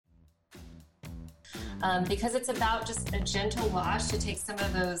because it's about just a gentle wash to take some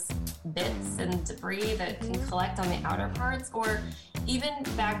of those bits and debris that can collect on the outer parts, or even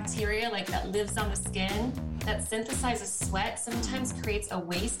bacteria like that lives on the skin that synthesizes sweat sometimes creates a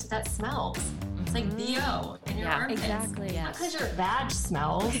waste that smells. It's like BO in your armpits. Exactly. Not because your vag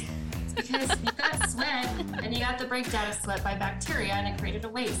smells. It's because you've got sweat and you got the breakdown of sweat by bacteria and it created a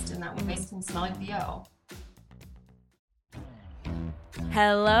waste, and that waste can smell like BO.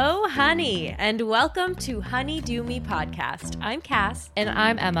 Hello, honey, and welcome to Honey Do Me Podcast. I'm Cass. And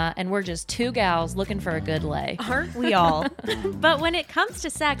I'm Emma, and we're just two gals looking for a good lay. Aren't we all? But when it comes to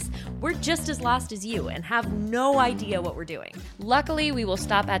sex, we're just as lost as you and have no idea what we're doing. Luckily, we will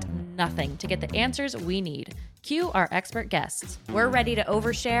stop at nothing to get the answers we need. Cue our expert guests. We're ready to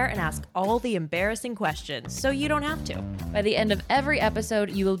overshare and ask all the embarrassing questions so you don't have to. By the end of every episode,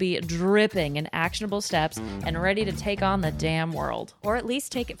 you will be dripping in actionable steps and ready to take on the damn world. Or at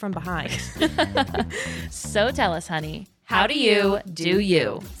least take it from behind. So tell us, honey, how do you do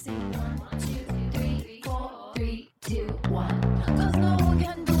you?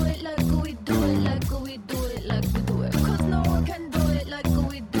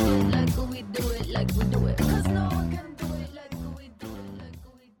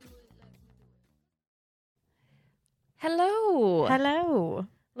 Hello. Hello.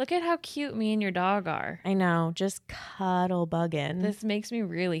 Look at how cute me and your dog are. I know, just cuddle bugging. This makes me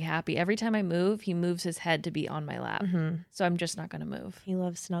really happy. Every time I move, he moves his head to be on my lap. So I'm just not going to move. He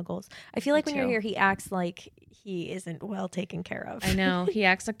loves snuggles. I feel like when you're too. here, he acts like he isn't well taken care of. I know. He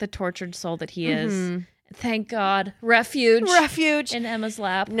acts like the tortured soul that he is. Thank God. Refuge. Refuge. In Emma's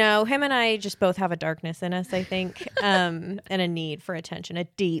lap. No, him and I just both have a darkness in us, I think, and a need for attention, a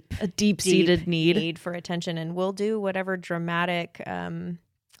deep-seated need for attention. And we'll do whatever dramatic,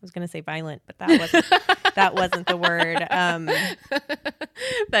 I was going to say violent, but that wasn't the word.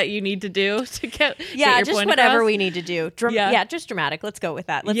 That you need to do to get your just point whatever across. we need to do. Just dramatic. Let's go with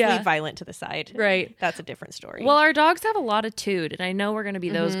that. Let's leave violent to the side. Right. That's a different story. Well, our dogs have a lot of tude, and I know we're going to be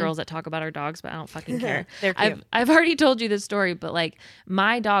those girls that talk about our dogs, but I don't fucking care. They're cute. I've already told you this story, but like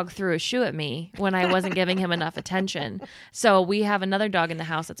my dog threw a shoe at me when I wasn't giving him enough attention. So we have another dog in the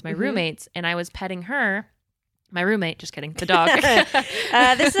house that's my roommate's, and I was petting her. My roommate, just kidding, the dog.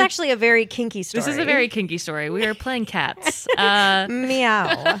 This is actually a very kinky story. This is a very kinky story. We were playing cats.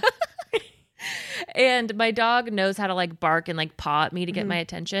 Meow. And my dog knows how to like bark and like paw at me to get my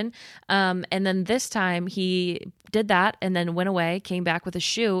attention. And then this time he did that and then went away, came back with a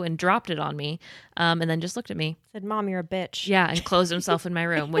shoe and dropped it on me. And then just looked at me. Said, Mom, you're a bitch. Yeah, and closed himself in my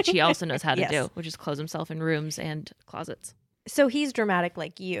room, which he also knows how to Yes. do, which is close himself in rooms and closets. So he's dramatic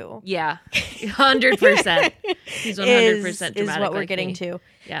like you. Yeah, 100%. He's 100% dramatic. Is what we're like getting me. to.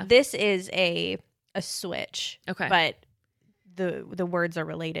 Yeah. This is a switch. Okay. But the words are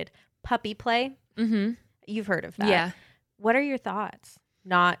related. Puppy play. Mm-hmm. You've heard of that. Yeah. What are your thoughts?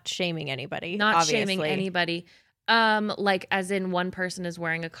 Not shaming anybody. Not obviously. shaming anybody. Like as in one person is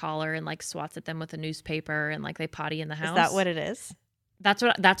wearing a collar and like swats at them with a newspaper and like they potty in the house. Is that what it is? That's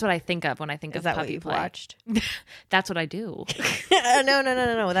what I think of when I think Is of that puppy what you've play. watched? That's what I do.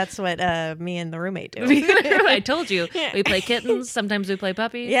 No. That's what me and the roommate do. I told you. Yeah. We play kittens. Sometimes we play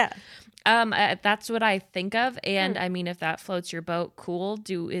puppies. Yeah. That's what I think of. And I mean, if that floats your boat, cool.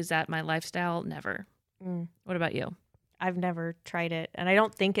 Is that my lifestyle? Never. What about you? I've never tried it, and I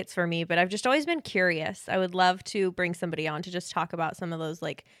don't think it's for me, but I've just always been curious. I would love to bring somebody on to just talk about some of those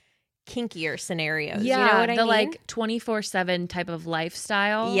like kinkier scenarios. Yeah, you know what I the mean? like 24/7 type of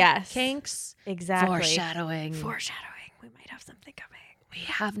lifestyle kinks. Exactly. Foreshadowing. We might have something coming. We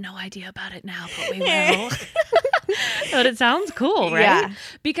have no idea about it now, but we will. But it sounds cool, right? Yeah.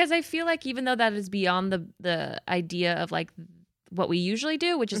 Because I feel like even though that is beyond the idea of like what we usually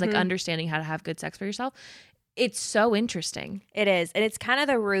do, which is like understanding how to have good sex for yourself, it's so interesting. It is. And it's kind of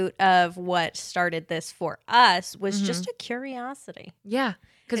the root of what started this for us was just a curiosity. Yeah.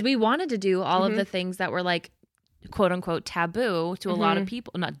 Because we wanted to do all of the things that were like, quote unquote, taboo to a lot of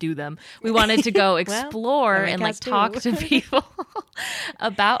people. Not do them. We wanted to go explore and like talk to people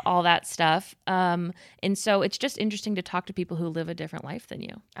about all that stuff. And so it's just interesting to talk to people who live a different life than you.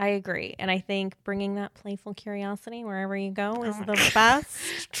 I agree. And I think bringing that playful curiosity wherever you go is the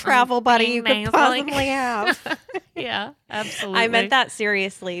best travel buddy you could possibly have. Yeah, absolutely. I meant that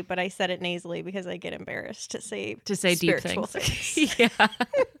seriously, but I said it nasally because I get embarrassed to say deep spiritual things. Yeah,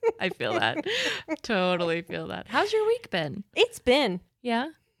 I feel that. Totally feel that. How's your week been? It's been. Yeah.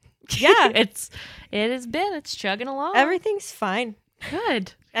 Yeah. It has been. It's chugging along. Everything's fine.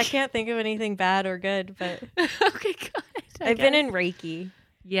 Good. I can't think of anything bad or good, but Okay, good. I've been in Reiki.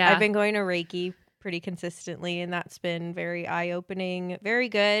 Yeah. I've been going to Reiki pretty consistently, and that's been very eye-opening, very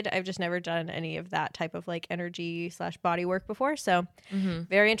good. I've just never done any of that type of like energy / body work before, so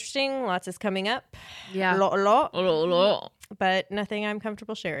very interesting. Lots is coming up. Yeah, a lot. But nothing I'm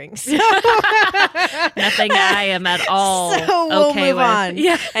comfortable sharing. So. Nothing I am at all so we'll okay move with. On.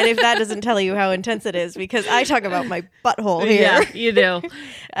 Yeah. And if that doesn't tell you how intense it is, because I talk about my butthole here. Yeah, you do.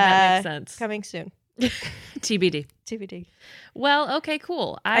 That makes sense. Coming soon. TBD. TBD. Well, okay,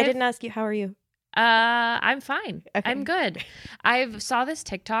 cool. I didn't ask you, how are you? I'm fine. Okay. I'm good. I saw this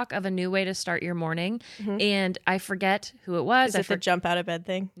TikTok of a new way to start your morning, and I forget who it was. Is it the jump out of bed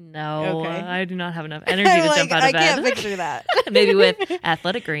thing? No, okay. I do not have enough energy to jump out of bed. I can't picture that. Maybe with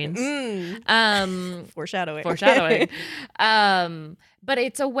athletic greens. Foreshadowing. But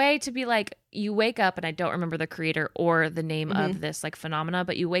it's a way to be like, you wake up, and I don't remember the creator or the name of this like phenomena,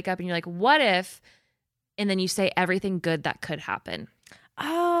 but you wake up and you're like, what if, and then you say everything good that could happen.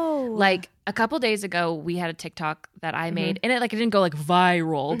 Oh, like a couple days ago, we had a TikTok that I made, and it didn't go like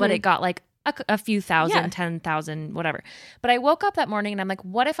viral, but it got like a few thousand, 10,000, whatever. But I woke up that morning and I'm like,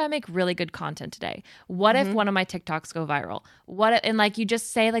 what if I make really good content today? What if one of my TikToks go viral? And like you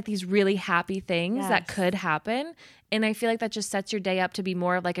just say like these really happy things that could happen. And I feel like that just sets your day up to be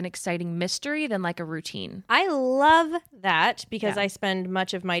more of like an exciting mystery than like a routine. I love that because I spend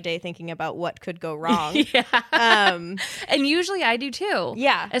much of my day thinking about what could go wrong. And usually I do too.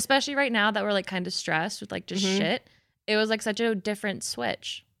 Yeah. Especially right now that we're like kind of stressed with like just shit. It was like such a different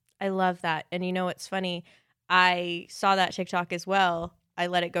switch. I love that. And you know what's funny? I saw that TikTok as well. I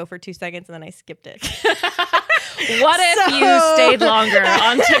let it go for 2 seconds and then I skipped it. What if you stayed longer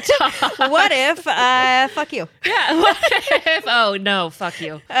on TikTok? What if, fuck you? Yeah. What if, oh no, fuck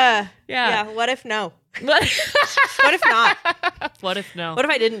you. Yeah. What if no? What if not? What if no? What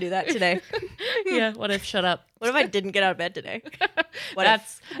if I didn't do that today? Yeah. What if shut up? What if I didn't get out of bed today? What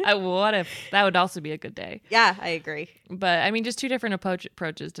if that would also be a good day? Yeah, I agree. But I mean, just two different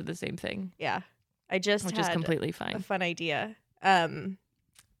approaches to the same thing. Yeah. Which is completely fine. A fun idea.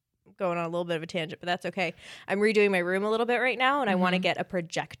 Going on a little bit of a tangent, but that's okay. I'm redoing my room a little bit right now, and I want to get a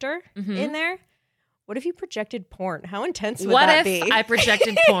projector in there. What if you projected porn? How intense would that be? What if I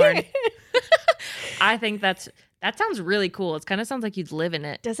projected porn? I think that sounds really cool. It kind of sounds like you'd live in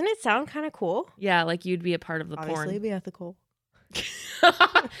it. Doesn't it sound kind of cool? Yeah, like you'd be a part of the Obviously, porn. it'd be ethical.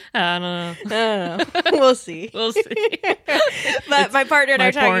 I don't know. We'll see. But my partner and I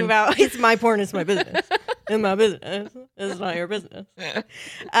are talking about it's my porn is my business. It's my business. It's not your business. Because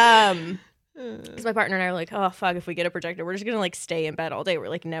my partner and I were like, oh fuck, if we get a projector, we're just gonna like stay in bed all day. We're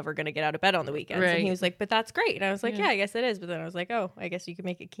like never gonna get out of bed on the weekends. Right. And he was like, but that's great. And I was like, yeah, I guess it is. But then I was like, oh, I guess you could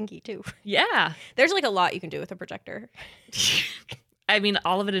make it kinky too. Yeah. There's like a lot you can do with a projector. I mean,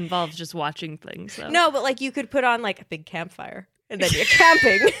 all of it involves just watching things. So. No, but like you could put on like a big campfire and then you're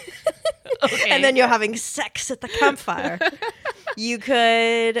camping. Okay. And then you're having sex at the campfire. You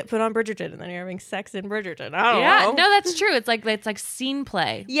could put on Bridgerton and then you're having sex in Bridgerton. I don't know. No, that's true. It's like scene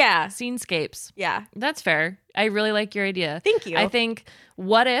play. Yeah. Scenescapes. Yeah. That's fair. I really like your idea. Thank you. I think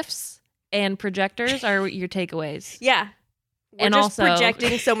what ifs and projectors are your takeaways. Yeah. We're and just also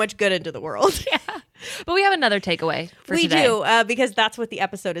projecting so much good into the world. Yeah. But we have another takeaway for we today. do, because that's what the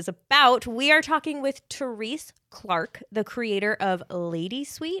episode is about. We are talking with Therese Clark, the creator of Lady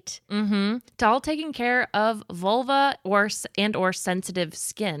Sweet. Mm-hmm. It's all taking care of vulva or sensitive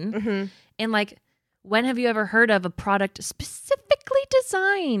skin. Mm-hmm. And like, when have you ever heard of a product specifically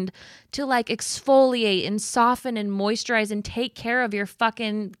designed to like exfoliate and soften and moisturize and take care of your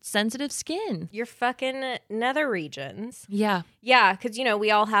fucking sensitive skin? Your fucking nether regions. Yeah. Yeah, because, you know,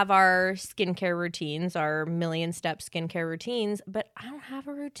 we all have our skincare routines, our million-step skincare routines, but I don't have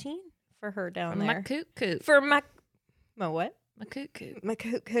a routine for her down there. My coot. For my what? My coot. My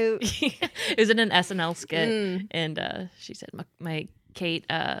coot. It was in an SNL skit, and she said, my Kate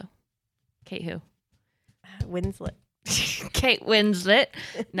who? Winslet. Kate Winslet.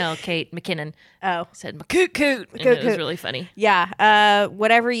 No, Kate McKinnon. Oh. Said my coot. And it was really funny. Yeah.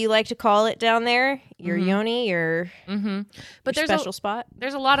 Whatever you like to call it down there, your yoni, your but your special spot.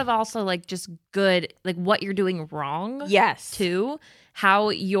 There's a lot of also like just good, like what you're doing wrong. Yes. Too. How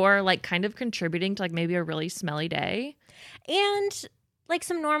you're like kind of contributing to like maybe a really smelly day. And like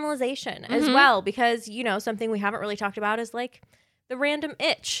some normalization as well, because, you know, something we haven't really talked about is like the random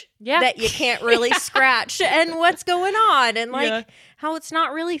itch that you can't really scratch and what's going on and like how it's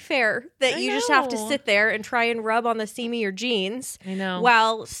not really fair that you just have to sit there and try and rub on the seam of your jeans. I know.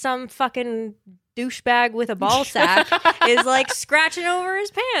 While some fucking douchebag with a ball sack is like scratching over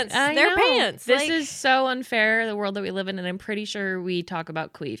his pants. Their pants. This is so unfair, the world that we live in, and I'm pretty sure we talk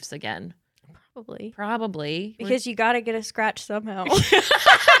about queefs again. Probably. Because you got to get a scratch somehow.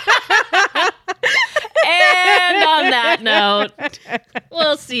 on that note,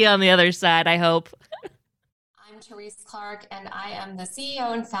 we'll see you on the other side, I hope. I'm Therese Clark, and I am the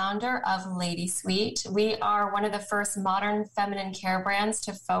CEO and founder of Lady Sweet. We are one of the first modern feminine care brands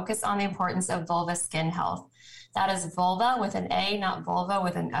to focus on the importance of vulva skin health. That is vulva with an A, not vulva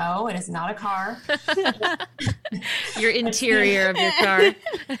with an O. It is not a car. Your interior of your car.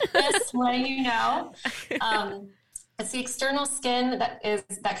 Just letting you know. It's the external skin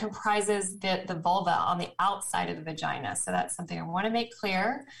that comprises the vulva on the outside of the vagina. So that's something I want to make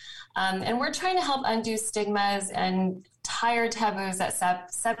clear. And we're trying to help undo stigmas and tired taboos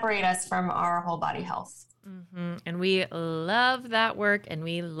that separate us from our whole body health. Mm-hmm. And we love that work, and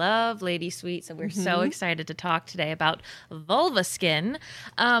we love Lady Sweet. So we're so excited to talk today about vulva skin.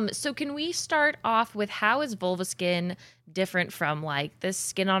 So can we start off with, how is vulva skin different from like the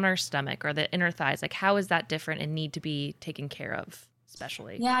skin on our stomach or the inner thighs? Like, how is that different and need to be taken care of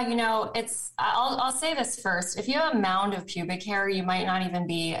especially? Yeah, I'll say this first. If you have a mound of pubic hair, you might not even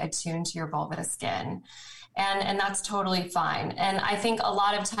be attuned to your vulva skin. And that's totally fine. And I think a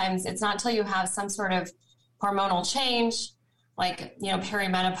lot of times it's not until you have some sort of hormonal change, like,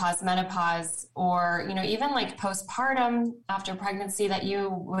 perimenopause, menopause, or, even like postpartum after pregnancy, that you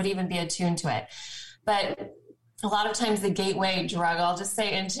would even be attuned to it. But a lot of times the gateway drug, I'll just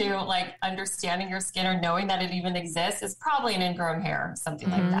say, into like understanding your skin or knowing that it even exists is probably an ingrown hair,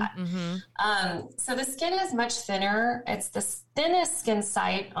 something like that. Mm-hmm. So the skin is much thinner. It's the thinnest skin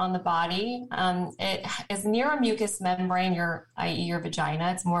site on the body. It is near a mucous membrane, i.e. your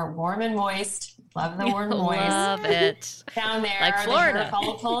vagina. It's more warm and moist. Love the word moist. Love it. Down there, like Florida. The hair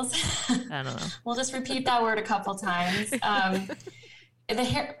follicles. I don't know. We'll just repeat that word a couple times. The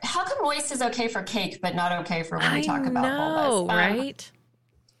hair. How come moist is okay for cake, but not okay for when we talk about vulvas? Right?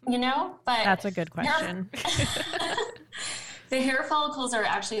 But that's a good question. The hair follicles are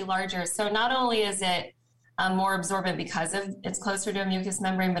actually larger. So not only is it more absorbent because it's closer to a mucous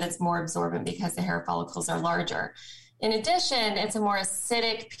membrane, but it's more absorbent because the hair follicles are larger. In addition, it's a more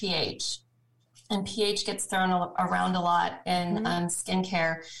acidic pH. And pH gets thrown around a lot in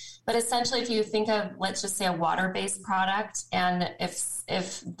skincare. But essentially, if you think of, let's just say, a water-based product, and if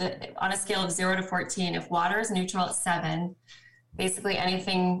on a scale of 0 to 14, if water is neutral at 7, basically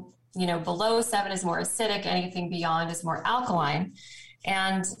anything below 7 is more acidic, anything beyond is more alkaline.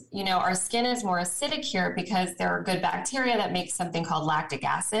 And our skin is more acidic here because there are good bacteria that make something called lactic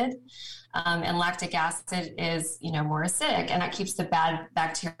acid. And lactic acid is, more acidic, and that keeps the bad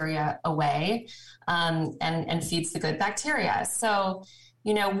bacteria away, and feeds the good bacteria. So,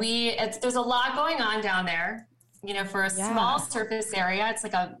 there's a lot going on down there, for a small surface area. It's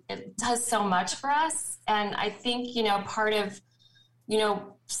like it does so much for us. And I think, part of,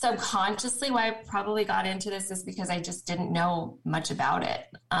 subconsciously why I probably got into this is because I just didn't know much about it.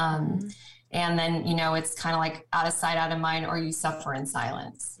 And then, it's kind of like out of sight, out of mind, or you suffer in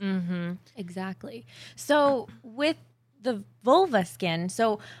silence. Mm-hmm. Exactly. So with the vulva skin,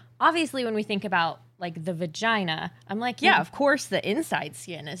 so obviously when we think about like the vagina, I'm like, of course the inside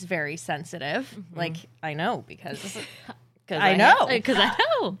skin is very sensitive. Mm-hmm. Like I know because I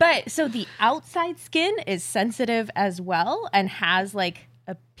know. But so the outside skin is sensitive as well and has like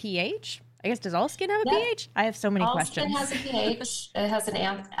a pH. I guess, does all skin have a pH? I have so many questions. All skin has a pH. It has an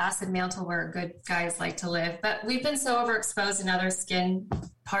acid mantle where good guys like to live. But we've been so overexposed in other skin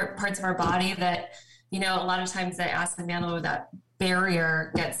parts of our body that, a lot of times the acid mantle or that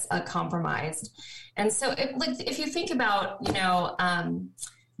barrier gets compromised. And so if you think about,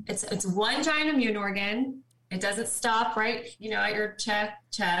 it's one giant immune organ. It doesn't stop right, at your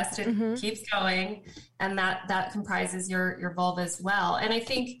chest. It keeps going. And that comprises your vulva as well. And I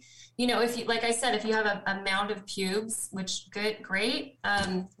think, if you, like I said, if you have a mound of pubes, which great,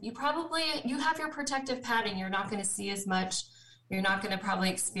 you have your protective padding. You're not going to see as much. You're not going to probably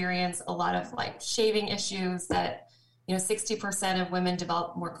experience a lot of like shaving issues that, 60% of women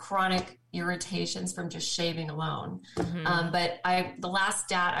develop more chronic irritations from just shaving alone. Mm-hmm. But the last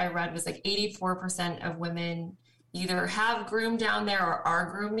stat I read was like 84% of women either have groomed down there or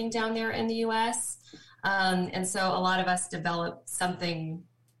are grooming down there in the US. And so a lot of us develop something,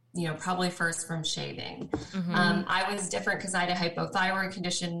 probably first from shaving. Mm-hmm. I was different because I had a hypothyroid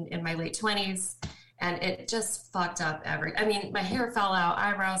condition in my late 20s, and it just fucked up my hair fell out,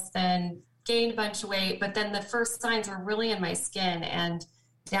 eyebrows thin, gained a bunch of weight, but then the first signs were really in my skin, and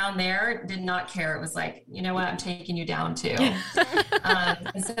down there did not care. It was like, you know what, I'm taking you down too.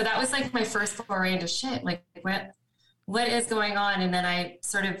 And so that was like my first foray into shit. Like what is going on? And then I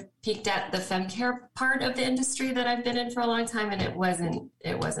sort of peeked at the femcare part of the industry that I've been in for a long time, and it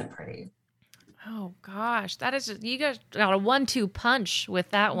wasn't pretty. Oh gosh, that is you guys got a 1-2 punch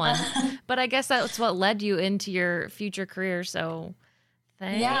with that one. But I guess that's what led you into your future career. So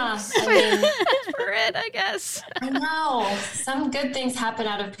thanks. Yeah, I mean, for it, I guess. I know some good things happen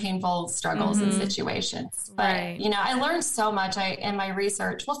out of painful struggles and situations. But I learned so much in my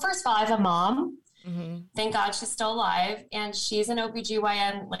research. Well, first of all, I have a mom. Thank God she's still alive. And she's an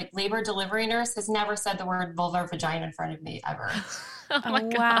OBGYN, like labor delivery nurse, has never said the word vulva or vagina in front of me ever. Oh my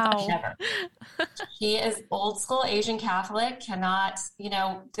gosh. Never. She is old school Asian Catholic, cannot,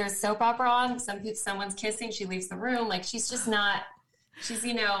 there's soap opera on, someone's kissing, she leaves the room. Like she's just not, she's,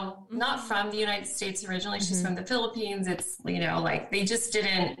 not from the United States originally. She's from the Philippines. It's, like they just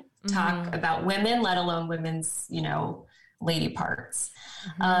didn't talk about women, let alone women's, lady parts.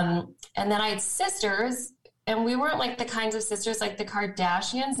 And then I had sisters, and we weren't like the kinds of sisters like the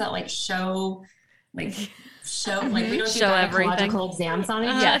Kardashians that like show like we don't do gynecological exams on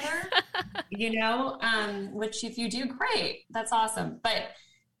each other, which if you do, great, that's awesome. But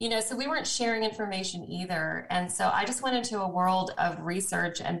so we weren't sharing information either. And so I just went into a world of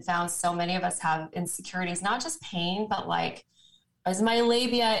research and found so many of us have insecurities, not just pain, but like, is my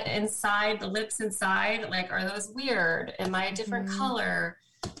labia inside, the lips inside? Like, are those weird? Am I a different color?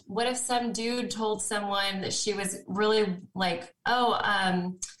 What if some dude told someone that she was really like,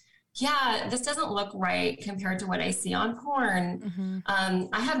 yeah, this doesn't look right compared to what I see on porn.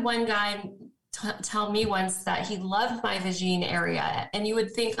 I had one guy tell me once that he loved my vagine area, and you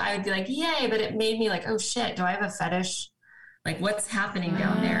would think I would be like, yay, but it made me like, oh shit, do I have a fetish? Like, what's happening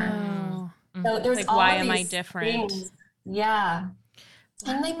down there? So there's like, all why of am I these different? things. Yeah.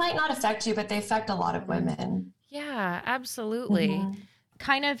 And they might not affect you, but they affect a lot of women. Yeah, absolutely.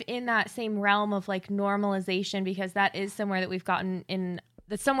 Kind of in that same realm of like normalization, because that is somewhere that we've gotten in,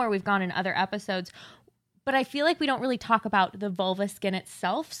 that's somewhere we've gone in other episodes. But I feel like we don't really talk about the vulva skin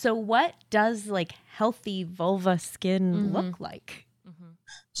itself. So what does like healthy vulva skin look like?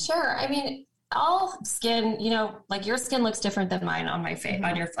 Sure. I mean, all skin, like your skin looks different than mine on my face.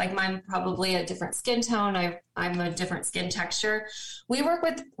 On your, like mine, probably a different skin tone. I'm a different skin texture. We've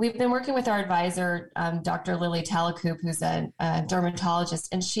been working with our advisor, Dr. Lily Talacoop, who's a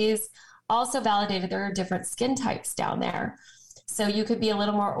dermatologist, and she's also validated there are different skin types down there. So you could be a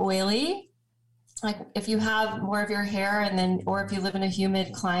little more oily. Like if you have more of your hair or if you live in a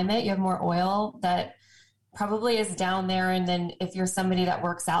humid climate, you have more oil that probably is down there. And then if you're somebody that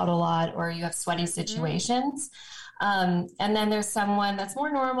works out a lot or you have sweaty situations, and then there's someone that's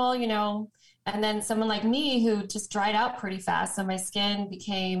more normal, and then someone like me who just dried out pretty fast. So my skin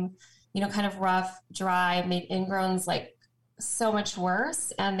became, kind of rough, dry, made ingrowns like so much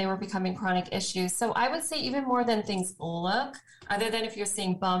worse, and they were becoming chronic issues. So I would say even more than things look, other than if you're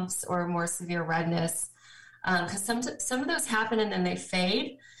seeing bumps or more severe redness, because some of those happen and then they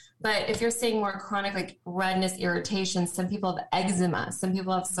fade. But if you're seeing more chronic like redness, irritation, some people have eczema, some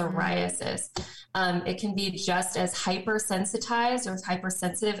people have psoriasis. It can be just as hypersensitized or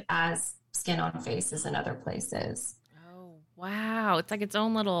hypersensitive as skin on faces and other places. Oh, wow. It's like its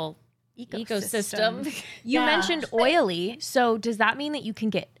own little ecosystem. You mentioned oily. So does that mean that you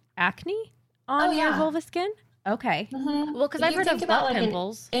can get acne on your vulva skin? Okay. Well, because I've heard of butt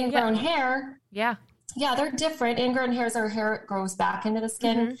pimples. Ingrown hair. Yeah. Yeah, they're different. Ingrown hairs are hair grows back into the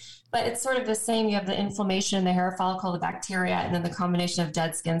skin, but it's sort of the same. You have the inflammation in the hair follicle, the bacteria, and then the combination of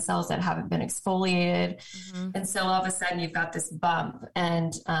dead skin cells that haven't been exfoliated. And so all of a sudden you've got this bump,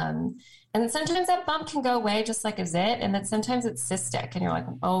 and sometimes that bump can go away just like a zit, and then sometimes it's cystic, and you're like,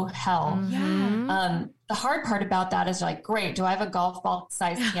 oh hell. The hard part about that is like, great, do I have a golf ball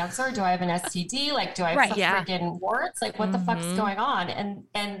sized cancer? Do I have an STD? Like, do I have freaking warts? Like, what the fuck's going on?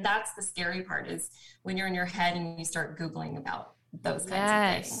 And that's the scary part, is when you're in your head and you start Googling about those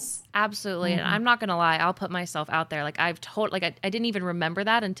kinds of things. Absolutely. And I'm not going to lie, I'll put myself out there. Like I didn't even remember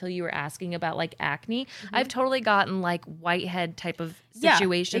that until you were asking about like acne. I've totally gotten like whitehead type of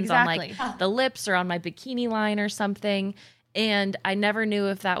situations on like the lips or on my bikini line or something. And I never knew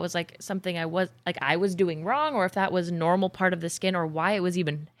if that was like something I was doing wrong, or if that was a normal part of the skin, or why it was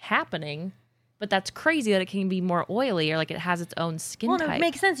even happening. But that's crazy that it can be more oily, or like it has its own skin type. Well, it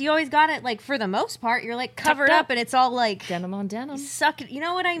makes sense. You always got it, like, for the most part, you're like covered up and it's all like denim on denim. Suck it. You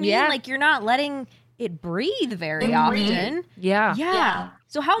know what I mean? Yeah. Like you're not letting it breathe very often. Yeah.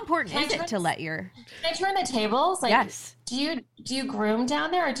 So how important is it to let your... Can I turn the tables? Like, yes. Do you groom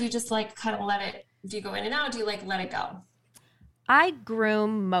down there, or do you just like kind of let it, do you go in and out? Or do you like let it go? I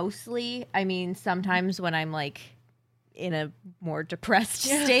groom mostly. I mean, sometimes when I'm like in a more depressed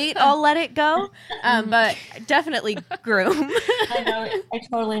state, I'll let it go. But definitely groom. I know. I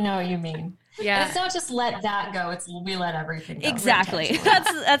totally know what you mean. Yeah. And it's not just let that go. It's we let everything go. Exactly.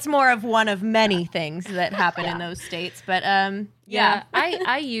 That's more of one of many things that happen in those states. But yeah.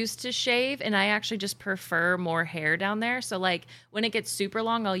 I used to shave, and I actually just prefer more hair down there. So like when it gets super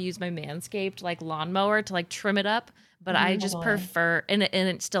long, I'll use my Manscaped like lawnmower to like trim it up. But I just prefer, and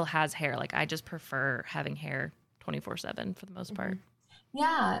it still has hair. Like I just prefer having hair 24/7 for the most part.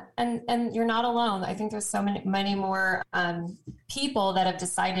 Yeah, and you're not alone. I think there's so many more people that have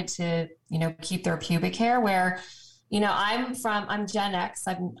decided to, keep their pubic hair. Where, I'm Gen X.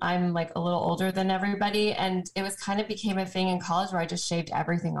 I'm like a little older than everybody, and it was kind of became a thing in college where I just shaved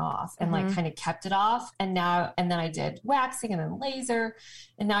everything off and like kind of kept it off. And then I did waxing and then laser,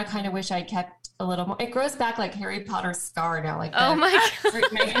 and now I kind of wish I kept a little more. It grows back like Harry Potter's scar now. Like, oh my God.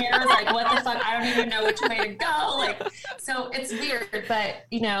 My hair is like, what the fuck? I don't even know which way to go. Like, so it's weird, but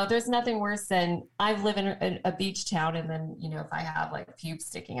there's nothing worse than I live in a beach town, and then if I have like pubes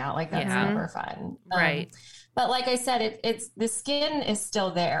sticking out, like that's never fun, right? But like I said, it's the skin is still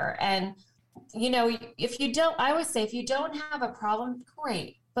there, and if you don't, I always say if you don't have a problem,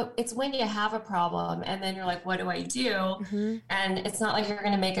 great. But it's when you have a problem and then you're like, what do I do? And it's not like you're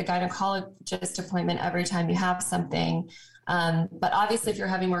going to make a gynecologist appointment every time you have something. But obviously if you're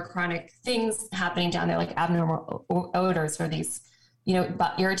having more chronic things happening down there, like abnormal odors or these,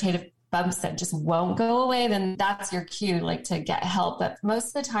 irritative bumps that just won't go away, then that's your cue, like to get help. But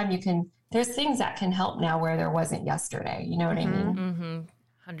most of the time there's things that can help now where there wasn't yesterday. You know what I mean?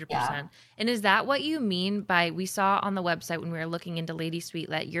 100%. Yeah. And is that what you mean by, we saw on the website when we were looking into Lady Sweet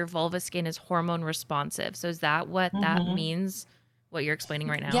that your vulva skin is hormone responsive. So is that what that means, what you're explaining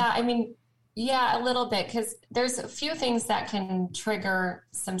right now? Yeah, I mean, yeah, a little bit, because there's a few things that can trigger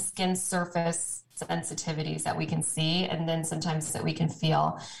some skin surface sensitivities that we can see, and then sometimes that we can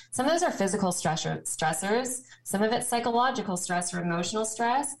feel. Some of those are physical stressors, some of it's psychological stress or emotional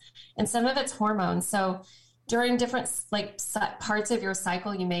stress, and some of it's hormones. So during different parts of your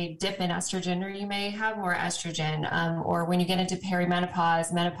cycle, you may dip in estrogen or you may have more estrogen. Or when you get into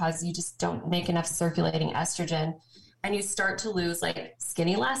menopause, you just don't make enough circulating estrogen and you start to lose like skin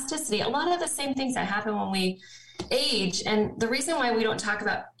elasticity. A lot of the same things that happen when we age. And the reason why we don't talk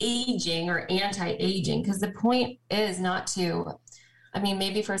about aging or anti-aging, because the point is not to,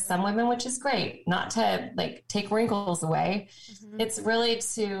 maybe for some women, which is great, not to like take wrinkles away. It's really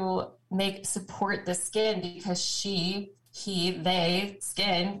to support the skin, because they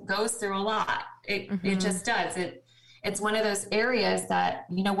skin goes through a lot. It just does. It's one of those areas that,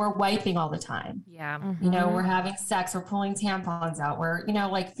 we're wiping all the time. Yeah. We're having sex, we're pulling tampons out. We're,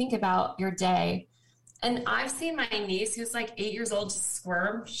 think about your day. And I've seen my niece who's like 8 years old just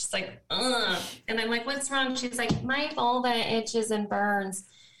squirm. She's like, ugh. And I'm like, what's wrong? She's like, my vulva itches and burns.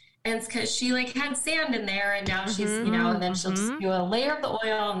 And it's because she like had sand in there, and now she's, and then she'll just do a layer of the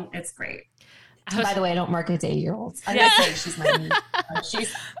oil, and it's great. By the way, I don't market to 8-year-olds. I'm not saying she's my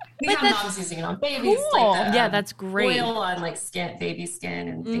niece. We have moms using it on babies. Cool. Like that's great. Oil on like baby skin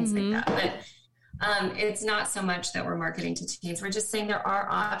and things like that. But it's not so much that we're marketing to teens. We're just saying there are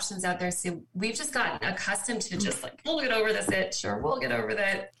options out there. So we've just gotten accustomed to just like, we'll get over this itch, or we'll get over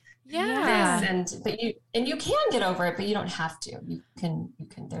that. Yeah. But you can get over it, but you don't have to. You can,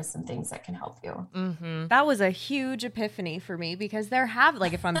 there's some things that can help you. That was a huge epiphany for me, because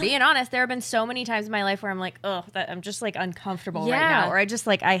if I'm being honest, there have been so many times in my life where I'm like, oh, I'm just like uncomfortable right now. Or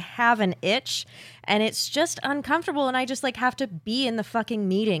I have an itch and it's just uncomfortable, and I just like have to be in the fucking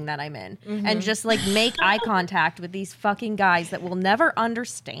meeting that I'm in and just like make eye contact with these fucking guys that will never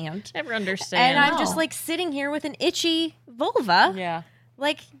understand. And I'm just like sitting here with an itchy vulva. Yeah.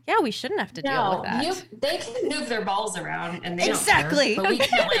 Like, we shouldn't have to deal with that. They can move their balls around, and they exactly. don't care, but we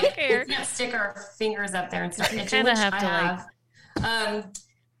can't we can't stick our fingers up there and start itching. Which I have.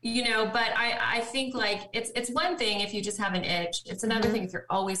 But I think like it's one thing if you just have an itch. It's another thing if you're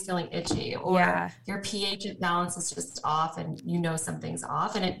always feeling itchy, or your pH balance is just off, and something's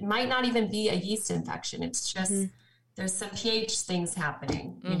off, and it might not even be a yeast infection. It's just there's some pH things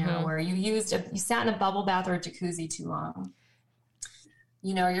happening. Where you sat in a bubble bath or a jacuzzi too long.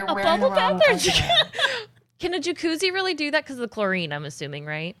 You're wearing the wrong Can a jacuzzi really do that because of the chlorine, I'm assuming,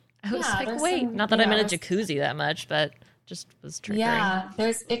 right? I was like, wait, not that I'm in a jacuzzi that much, but just was triggering. Yeah,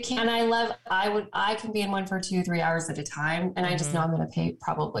 it can. I can be in one for 2-3 hours at a time, and I just know I'm going to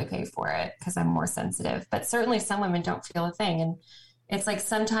probably pay for it because I'm more sensitive. But certainly some women don't feel a thing. And it's like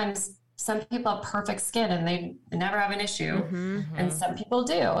sometimes some people have perfect skin and they never have an issue. And some people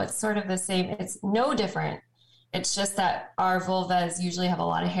do. It's sort of the same. It's no different. It's just that our vulvas usually have a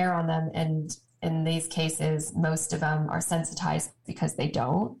lot of hair on them, and in these cases, most of them are sensitized because they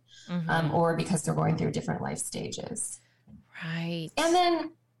don't, or because they're going through different life stages. Right. And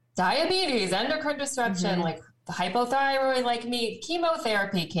then diabetes, endocrine disruption, like the hypothyroid, like me,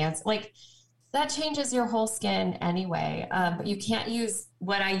 chemotherapy, cancer, like that changes your whole skin anyway. But you can't use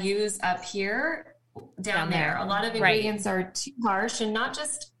what I use up here down there. A lot of ingredients are too harsh, and not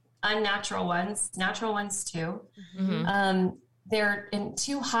just unnatural ones, natural ones too. They're in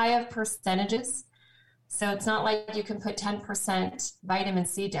too high of percentages. So it's not like you can put 10% vitamin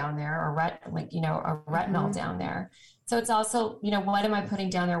C down there or a retinol down there. So it's also, what am I putting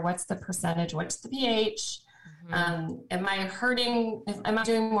down there? What's the percentage? What's the pH? Am I hurting? Am I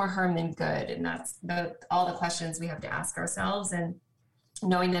doing more harm than good? And that's all the questions we have to ask ourselves. And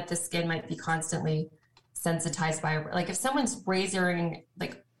knowing that the skin might be constantly sensitized by, like if someone's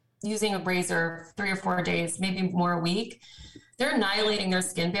using a razor 3 or 4 days, maybe more a week, they're annihilating their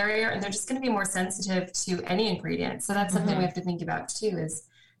skin barrier, and they're just going to be more sensitive to any ingredient. So that's something we have to think about too, is,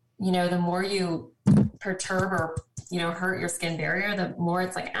 the more you perturb or, hurt your skin barrier, the more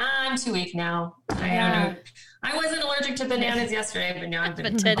it's like, I'm too weak now. I don't know. I wasn't allergic to bananas yesterday, but now I've been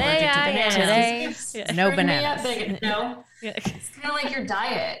allergic to bananas. No bananas. It's kind of like your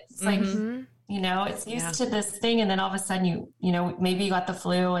diet. It's like, it's used to this thing, and then all of a sudden maybe you got the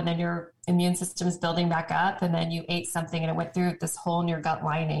flu, and then your immune system is building back up, and then you ate something and it went through this hole in your gut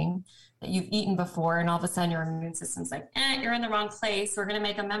lining that you've eaten before, and all of a sudden your immune system's like, you're in the wrong place. We're going to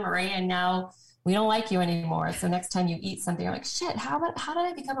make a memory, and now we don't like you anymore. So next time you eat something, you're like, shit, how did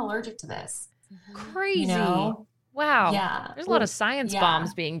I become allergic to this? Crazy. Wow. Yeah. There's a lot of science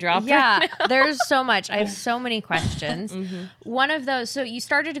bombs being dropped. Yeah. There's so much. I have so many questions. One of those, so you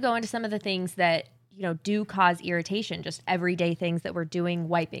started to go into some of the things that, do cause irritation, just everyday things that we're doing,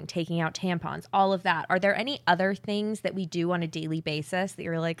 wiping, taking out tampons, all of that. Are there any other things that we do on a daily basis that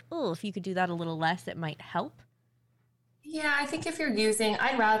you're like, oh, if you could do that a little less, it might help? Yeah, I think if you're using,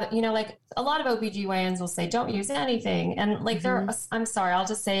 I'd rather, like a lot of OBGYNs will say, don't use anything. And like I'm sorry, I'll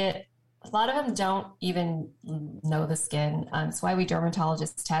just say it. A lot of them don't even know the skin. It's why we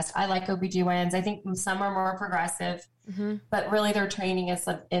dermatologists test. I like OBGYNs. I think some are more progressive, but really their training is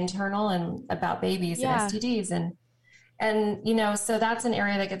internal and about babies and STDs. And so that's an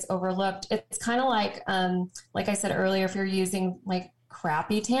area that gets overlooked. It's kind of like I said earlier, if you're using like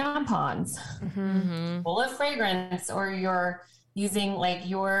crappy tampons full of fragrance, or you're using like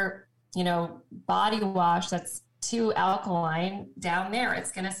your, body wash that's too alkaline down there,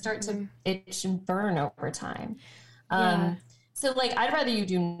 it's going to start to itch and burn over time. So like, I'd rather you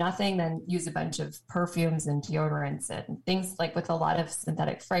do nothing than use a bunch of perfumes and deodorants and things like with a lot of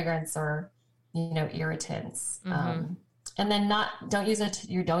synthetic fragrance or, irritants. And then don't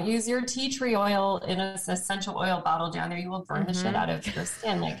use your tea tree oil in an essential oil bottle down there. You will burn the shit out of your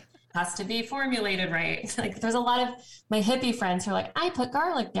skin. Like, has to be formulated right. Like there's a lot of my hippie friends who are like, I put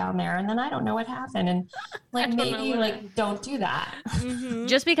garlic down there and then I don't know what happened. And like, maybe don't do that.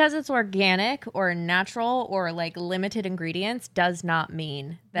 Just because it's organic or natural or like limited ingredients does not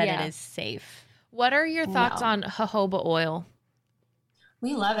mean that it is safe. What are your thoughts on jojoba oil?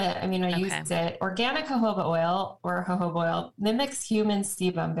 We love it. I mean, I use it. Organic jojoba oil mimics human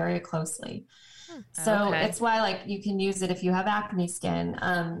sebum very closely. So it's why like you can use it if you have acne skin.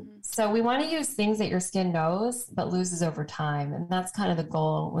 So we want to use things that your skin knows but loses over time. And that's kind of the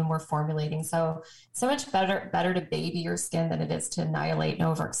goal when we're formulating. So much better to baby your skin than it is to annihilate and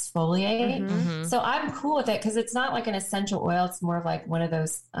over exfoliate. So I'm cool with it because it's not like an essential oil. It's more of like one of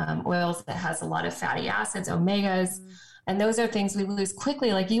those oils that has a lot of fatty acids, omegas. And those are things we lose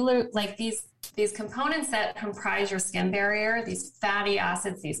quickly. Like you lose like these components that comprise your skin barrier, these fatty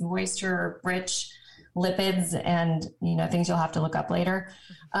acids, these moisture-rich lipids, and things you'll have to look up later.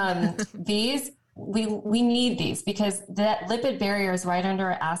 These we need these because that lipid barrier is right under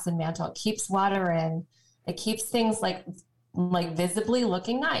our acid mantle. It keeps water in. It keeps things like visibly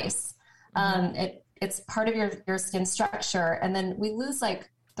looking nice. It's part of your skin structure, and then we lose like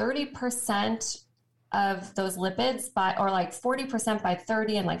 30% of those lipids or like 40% by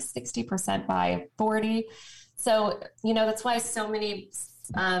 30 and like 60% by 40. So, that's why so many,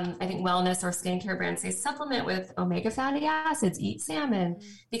 I think wellness or skincare brands say supplement with omega fatty acids, eat salmon,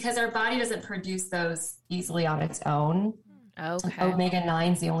 because our body doesn't produce those easily on its own. Okay.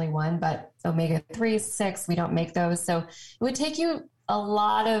 Omega-9 is the only one, but omega-3, 6, we don't make those. So it would take you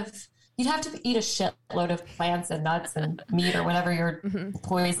you'd have to eat a shitload of plants and nuts and meat or whatever your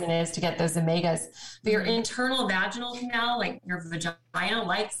poison is to get those omegas. But your internal vaginal canal, like your vagina,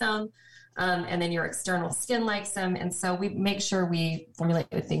 likes them. And then your external skin likes them. And so we make sure we formulate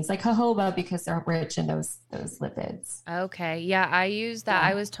with things like jojoba because they're rich in those lipids. Okay. Yeah, I use that. Yeah.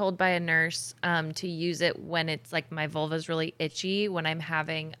 I was told by a nurse to use it when it's like my vulva is really itchy when I'm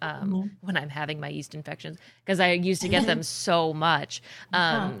having my yeast infections, because I used to get them so much.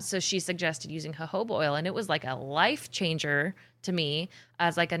 So she suggested using jojoba oil, and it was like a life changer to me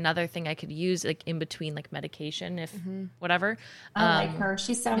as like another thing I could use like in between like medication, if whatever. I like her.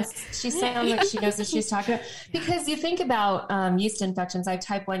 She sounds like she knows what she's talking about, because you think about yeast infections. I have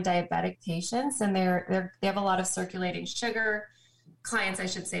type 1 diabetic patients, and they have a lot of circulating sugar clients, I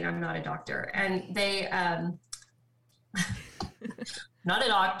should say, and I'm not a doctor, and they not a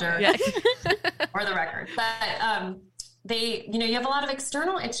doctor for the record, but they, you have a lot of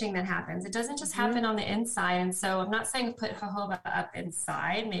external itching that happens. It doesn't just happen on the inside. And so I'm not saying put jojoba up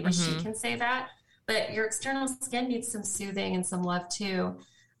inside. Maybe she can say that, but your external skin needs some soothing and some love too.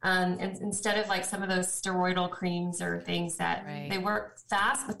 And instead of like some of those steroidal creams or things that they work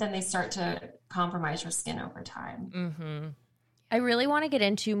fast, but then they start to compromise your skin over time. I really want to get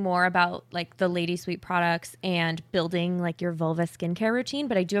into more about like the Lady Sweet products and building like your vulva skincare routine,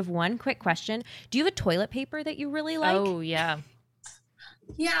 but I do have one quick question. Do you have a toilet paper that you really like? Oh, yeah.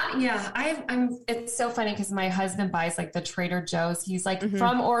 Yeah. It's so funny because my husband buys like the Trader Joe's. He's like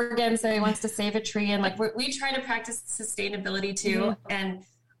from Oregon, so he wants to save a tree, and like we try to practice sustainability too. And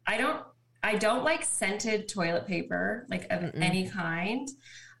I don't like scented toilet paper, like of any kind.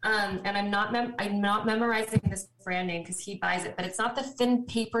 And I'm not memorizing this brand name because he buys it, but it's not the thin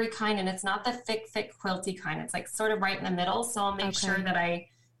papery kind, and it's not the thick quilty kind. It's like sort of right in the middle. So I'll make sure that I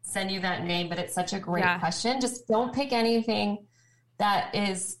send you that name, but it's such a great question. Just don't pick anything that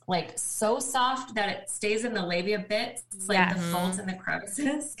is like so soft that it stays in the labia bits, like the folds and the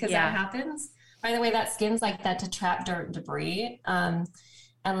crevices, because that happens. By the way, that skin's like that to trap dirt and debris.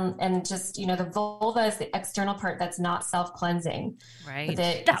 And just, the vulva is the external part that's not self-cleansing. Right.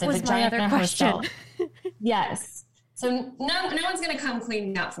 That was my other question. Yes. So no one's going to come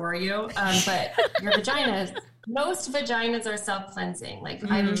clean up for you. But your vagina, most vaginas are self-cleansing. Like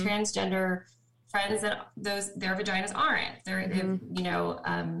I have transgender friends that their vaginas aren't.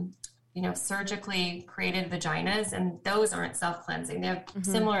 They've surgically created vaginas, and those aren't self-cleansing. They have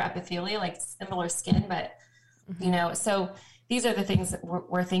similar epithelia, like similar skin, but so these are the things that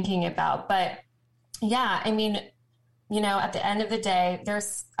we're thinking about. But yeah, I mean, at the end of the day,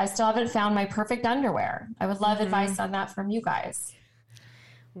 I still haven't found my perfect underwear. I would love advice on that from you guys.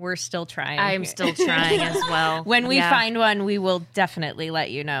 We're still trying. I'm still trying as well. When we find one, we will definitely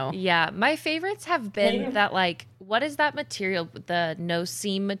let you know. Yeah. My favorites have been that, like, what is that material? The no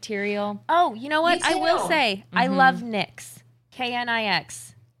seam material. Oh, you know what? I will say, I love NYX.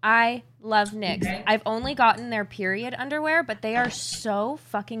 KNIX. I love NYX. Okay. I've only gotten their period underwear, but they are so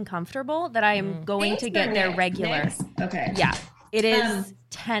fucking comfortable that I am going to get their regular. NYX. Okay. Yeah. It is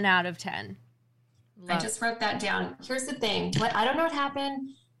 10 out of 10. I just wrote that down. Here's the thing. I don't know what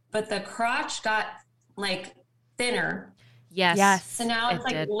happened, but the crotch got like thinner. Yes. So now it's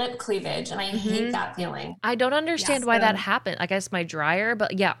like lip cleavage, and I hate that feeling. I don't understand why that happened. I guess my dryer,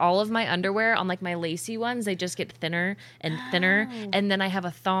 but yeah, all of my underwear on like my lacy ones, they just get thinner and thinner. And then I have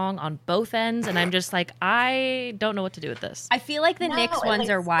a thong on both ends, and I'm just like, I don't know what to do with this. I feel like the NYX ones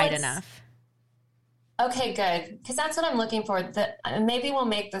are wide enough. Okay, good. Because that's what I'm looking for. Maybe we'll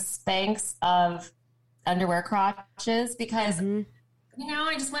make the Spanx of underwear crotches, because, I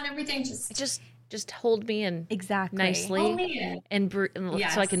just want everything just hold me in nicely. Hold me in. And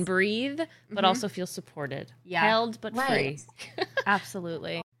so I can breathe, but also feel supported. Yeah. Held, but free.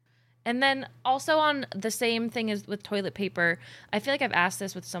 Absolutely. And then also on the same thing as with toilet paper, I feel like I've asked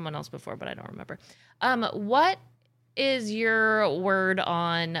this with someone else before, but I don't remember. What is your word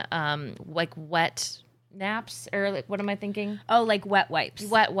on like wet naps, or like, what am I thinking? Oh, like wet wipes.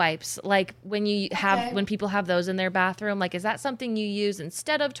 Wet wipes. Like when when people have those in their bathroom, like, is that something you use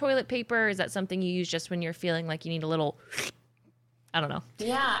instead of toilet paper? Is that something you use just when you're feeling like you need a little, I don't know.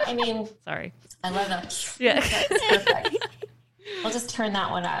 Yeah. I mean, sorry. I love that. Yeah. That's perfect. I'll just turn that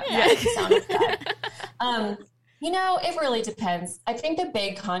one up. Yeah. Sound effect. It really depends. I think the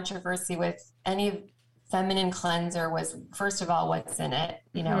big controversy with any feminine cleanser was, first of all, what's in it?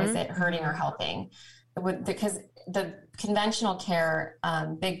 Is it hurting or helping? Because the conventional care,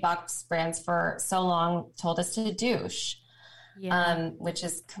 big box brands for so long told us to douche, which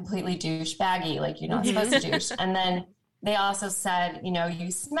is completely douchebaggy. Like, you're not supposed to douche. And then they also said,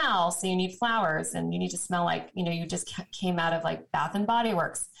 you smell, so you need flowers, and you need to smell like, you just came out of like Bath and Body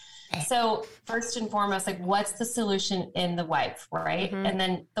Works. So first and foremost, like, what's the solution in the wipe, right? And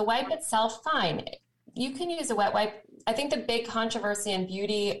then the wipe itself, fine. You can use a wet wipe. I think the big controversy in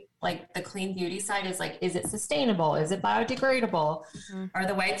beauty, like the clean beauty side, is like, is it sustainable? Is it biodegradable? Are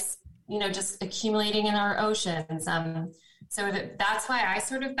the wipes, just accumulating in our oceans? So that's why I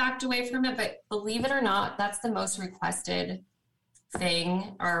sort of backed away from it. But believe it or not, that's the most requested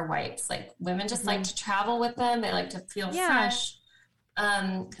thing are wipes. Like women just like to travel with them. They like to feel fresh.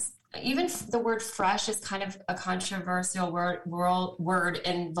 Even the word fresh is kind of a controversial word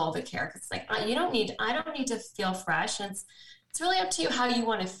in vulva care. Cause it's like, I don't need to feel fresh. And it's really up to you how you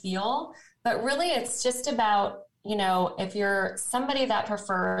want to feel, but really it's just about, if you're somebody that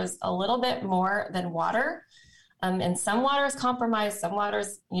prefers a little bit more than water, and some water is compromised, some water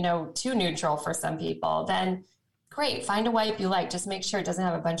is, too neutral for some people, then great. Find a wipe you like. Just make sure it doesn't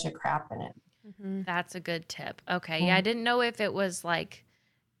have a bunch of crap in it. That's a good tip. Okay. Yeah. I didn't know if it was like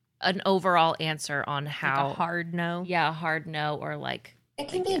an overall answer on how like a hard no. Yeah, a hard no, or like it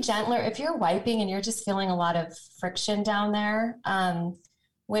can be gentler if you're wiping and you're just feeling a lot of friction down there.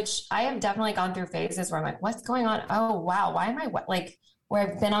 Which I have definitely gone through phases where I'm like, what's going on? Oh wow, why am I wet? Like where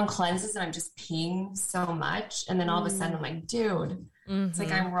I've been on cleanses and I'm just peeing so much, and then all of a sudden I'm like, dude, it's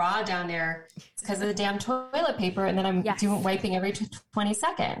like I'm raw down there. It's because of the damn toilet paper, and then I'm wiping every 20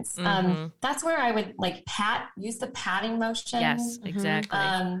 seconds. That's where I would like use the patting motion. Yes, exactly.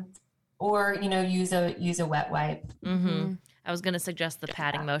 Or use a wet wipe. I was going to suggest the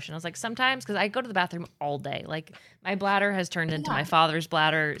patting motion. I was like, sometimes, because I go to the bathroom all day. Like my bladder has turned into my father's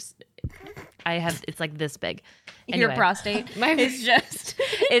bladder. It's like this big. Anyway, your prostate.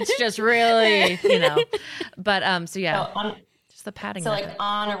 It's just really, But so yeah. Just the patting. So like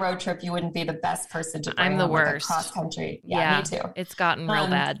on a road trip, you wouldn't be the best person to bring I'm the worst. Like cross country. Yeah, me too. It's gotten real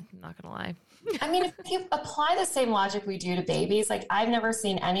bad. I'm not going to lie. I mean, if you apply the same logic we do to babies, like I've never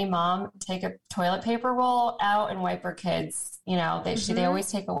seen any mom take a toilet paper roll out and wipe her kids. They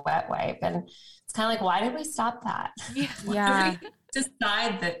always take a wet wipe, and it's kind of like, why did we stop that? Yeah.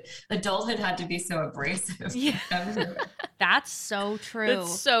 Decide that adulthood had to be so abrasive. Yeah. That's so true.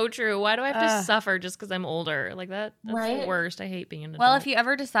 It's so true. Why do I have to suffer just because I'm older? Like that's the worst. I hate being an adult. Well, if you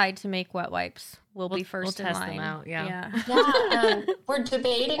ever decide to make wet wipes, we'll be first in line. We'll test them out. Yeah. We're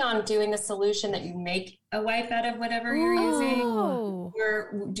debating on doing the solution that you make a wipe out of whatever you're using.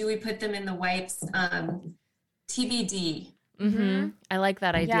 Or do we put them in the wipes? TBD. I like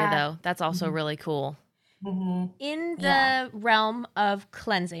that idea though. That's also really cool. In the realm of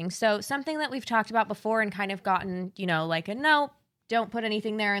cleansing, so something that we've talked about before and kind of gotten, like a no, don't put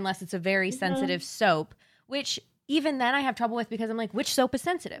anything there unless it's a very sensitive soap, which even then I have trouble with because I'm like, which soap is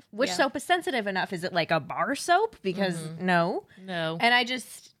sensitive? Which soap is sensitive enough? Is it like a bar soap? Because no. And I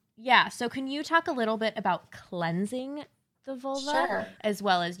just, so can you talk a little bit about cleansing the vulva as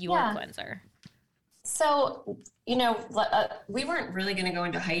well as your cleanser? So, we weren't really going to go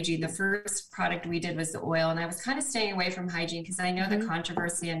into hygiene. The first product we did was the oil, and I was kind of staying away from hygiene because I know the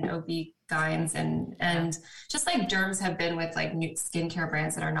controversy in OB-GYNs and just like derms have been with like new skincare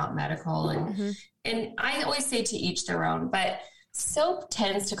brands that are not medical. And I always say to each their own, but soap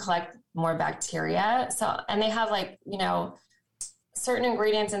tends to collect more bacteria. So, and they have like, certain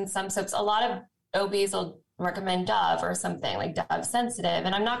ingredients in some soaps. A lot of OBs will recommend Dove or something like Dove Sensitive.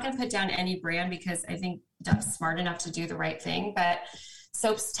 And I'm not going to put down any brand because I think Dove's smart enough to do the right thing, but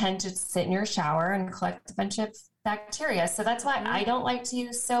soaps tend to sit in your shower and collect a bunch of bacteria. So that's why I don't like to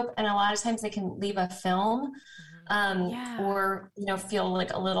use soap. And a lot of times they can leave a film or, feel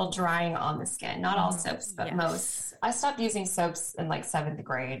like a little drying on the skin. Not all soaps, but most. I stopped using soaps in like 7th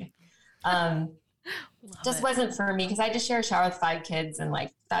grade. Just wasn't for me because I just share a shower with 5 kids and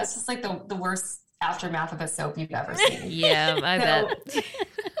like, that's just like the worst aftermath of a soap you've ever seen. Yeah, I bet.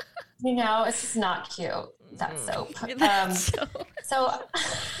 It's just not cute, that soap. So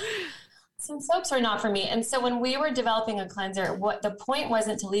some soaps are not for me. And so when we were developing a cleanser, the point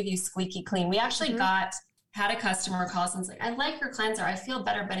wasn't to leave you squeaky clean. We actually had a customer call us and was like, I like your cleanser. I feel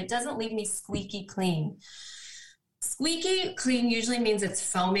better, but it doesn't leave me squeaky clean. Squeaky clean usually means it's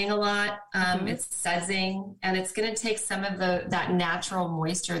foaming a lot, it's sudsing, and it's going to take some of that natural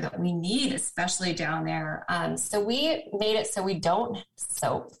moisture that we need, especially down there. So we made it so we don't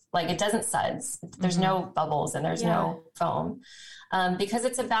soap, like it doesn't suds. There's no bubbles and there's no foam, because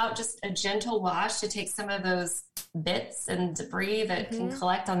it's about just a gentle wash to take some of those bits and debris that can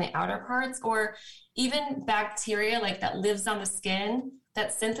collect on the outer parts, or even bacteria like that lives on the skin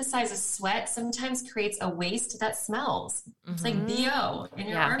that synthesizes sweat sometimes creates a waste that smells. It's like BO in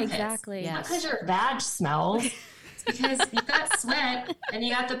your armpits. Exactly. Not because your vag smells. because you've got sweat and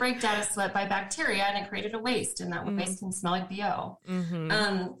you got the breakdown of sweat by bacteria, and it created a waste, and that waste can smell like BO.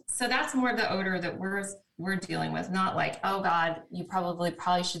 So that's more the odor that we're dealing with, not like, oh God, you probably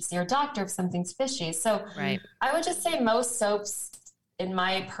should see your doctor if something's fishy. So I would just say most soaps, in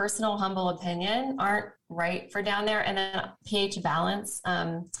my personal humble opinion, aren't right for down there. And then pH balance,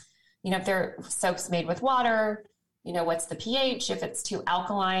 if they're soaps made with water, what's the pH? If it's too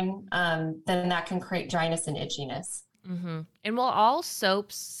alkaline, then that can create dryness and itchiness. And will all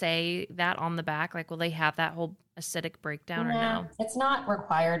soaps say that on the back? Like, will they have that whole acidic breakdown or no? It's not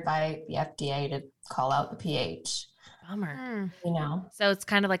required by the FDA to call out the pH. Bummer. So it's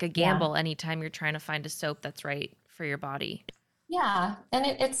kind of like a gamble anytime you're trying to find a soap that's right for your body. Yeah. And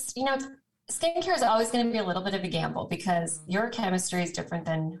it's skincare is always going to be a little bit of a gamble because your chemistry is different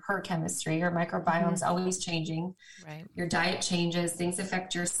than her chemistry. Your microbiome is always changing. Right. Your diet changes. Things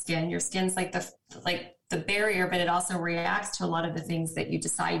affect your skin. Your skin's like the barrier, but it also reacts to a lot of the things that you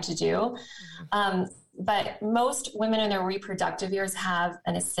decide to do. But most women in their reproductive years have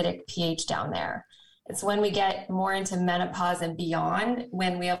an acidic pH down there. It's when we get more into menopause and beyond,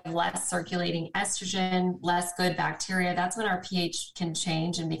 when we have less circulating estrogen, less good bacteria, that's when our pH can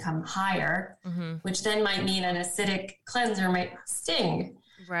change and become higher, which then might mean an acidic cleanser might sting.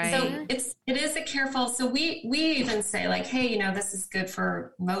 Right. So it is a careful. So we even say like, hey, this is good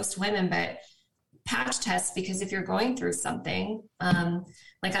for most women, but patch test, because if you're going through something,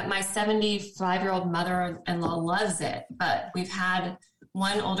 like my 75-year-old mother-in-law loves it, but we've had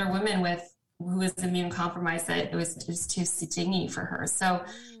one older woman who was immune compromised that it was too stingy for her. So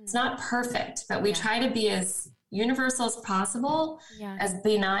it's not perfect, but we try to be as universal as possible, as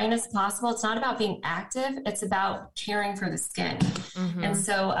benign as possible. It's not about being active. It's about caring for the skin. And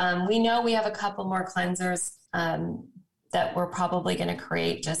so we know we have a couple more cleansers that we're probably going to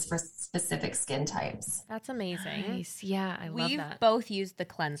create just for specific skin types. That's amazing. Nice. Yeah, I love that. We've both used the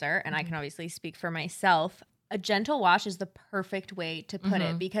cleanser, and I can obviously speak for myself. A gentle wash is the perfect way to put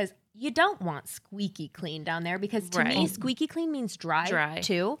it, because you don't want squeaky clean down there, because to me, squeaky clean means dry.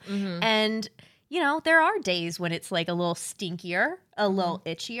 Too. And, there are days when it's like a little stinkier, a little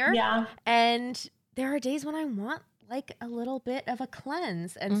itchier. Yeah. And there are days when I want like a little bit of a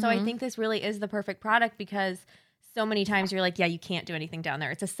cleanse. And so I think this really is the perfect product, because so many times you're like, yeah, you can't do anything down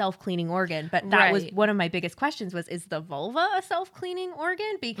there. It's a self-cleaning organ. But that was one of my biggest questions was, is the vulva a self-cleaning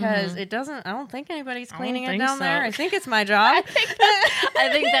organ? Because I don't think anybody's cleaning it down there. I think it's my job. I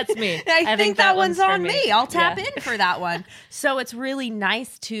think that's me. I think that one's on me. I'll tap in for that one. So it's really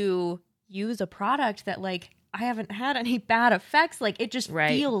nice to use a product that like I haven't had any bad effects. Like it just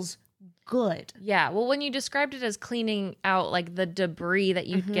feels good. Yeah. Well, when you described it as cleaning out like the debris that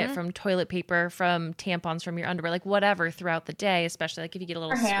you get from toilet paper, from tampons, from your underwear, like whatever throughout the day, especially like if you get a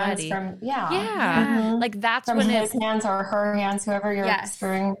little sweaty. Like that's from when his hands or her hands, whoever you're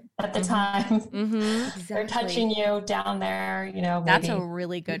screwing at the time. They're touching you down there, maybe. That's a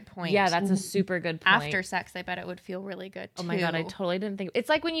really good point. Yeah, that's a super good point. After sex, I bet it would feel really good too. Oh my God, I totally didn't think. It's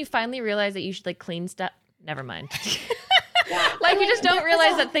like when you finally realize that you should like clean stuff. Never mind. Like you just don't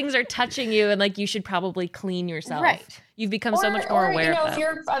realize that things are touching you and like you should probably clean yourself. Right. You've become so much more aware of that. If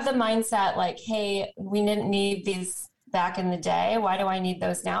you're of the mindset like, hey, we didn't need these back in the day, why do I need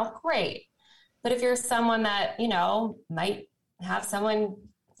those now? Great. But if you're someone that, might have someone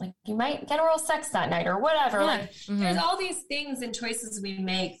like you might get oral sex that night or whatever, like there's all these things and choices we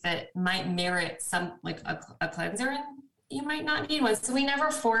make that might merit some like a cleanser, and you might not need one. So we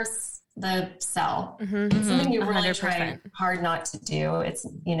never force the sell. It's something you really 100%. Try hard not to do. It's,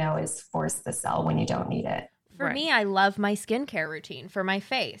 is force the sell when you don't need it. For me, I love my skincare routine for my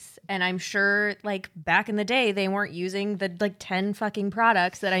face. And I'm sure like back in the day, they weren't using the like 10 fucking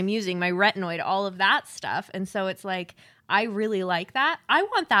products that I'm using, my retinoid, all of that stuff. And so it's like, I really like that. I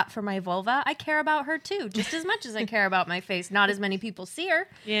want that for my vulva. I care about her too, just as much as I care about my face. Not as many people see her.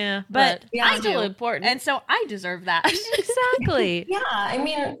 Yeah. But I do. Still important. And so I deserve that. Exactly. Yeah. I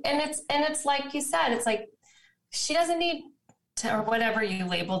mean, and it's like you said, it's like she doesn't need to, or whatever you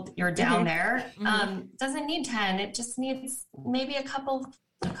labeled you're down there, doesn't need 10. It just needs maybe a couple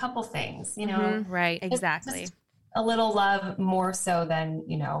things, Right. Exactly. Just a little love more so than,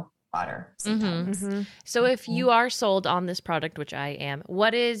 water sometimes. So if you are sold on this product, which I am,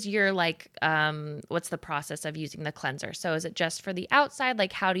 what is your like what's the process of using the cleanser? So is it just for the outside?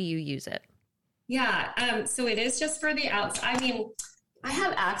 Like how do you use it? Yeah, so it is just for the outside. I mean, I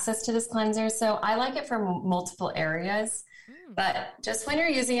have access to this cleanser, so I like it for multiple areas. But just when you're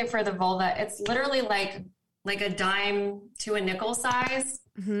using it for the vulva, it's literally like a dime to a nickel size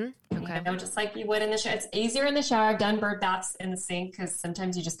Okay. You know, just like you would in the shower. It's easier in the shower. I've done bird baths in the sink because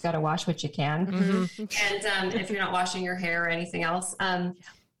sometimes you just got to wash what you can. And if you're not washing your hair or anything else. And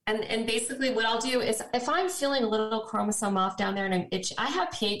basically what I'll do is if I'm feeling a little chromosome off down there and I'm itchy, I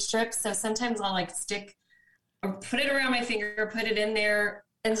have pH strips. So sometimes I'll like stick or put it around my finger, put it in there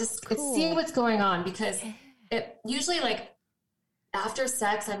and just see what's going on, because it usually like after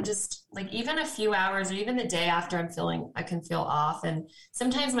sex, I'm just like, even a few hours or even the day after I can feel off. And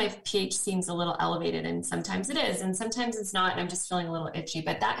sometimes my pH seems a little elevated and sometimes it is, and sometimes it's not. And I'm just feeling a little itchy,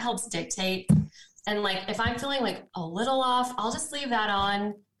 but that helps dictate. And like, if I'm feeling like a little off, I'll just leave that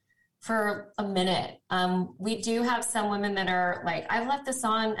on for a minute. We do have some women that are like, I've left this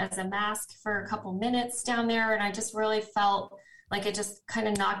on as a mask for a couple minutes down there. And I just really felt like it just kind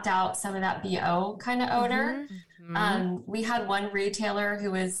of knocked out some of that BO kind of odor. We had one retailer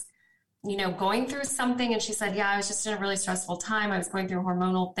who was, you know, going through something, and she said, yeah, I was just in a really stressful time. I was going through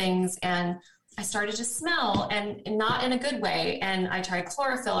hormonal things and I started to smell, and not in a good way. And I tried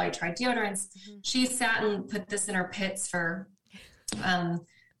chlorophyll, I tried deodorants. She sat and put this in her pits for 5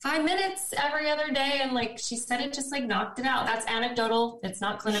 minutes every other day. And like, she said, it just like knocked it out. That's anecdotal. It's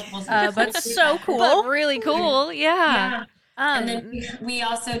not clinical. But so cool. But really cool. Yeah. And then we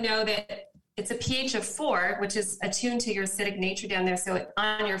also know that it's a pH of 4, which is attuned to your acidic nature down there. So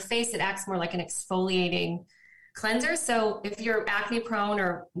on your face, it acts more like an exfoliating cleanser. So if you're acne prone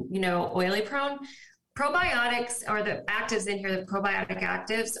or, you know, oily prone, probiotics are the actives in here. The probiotic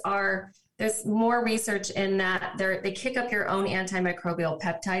actives there's more research in that they kick up your own antimicrobial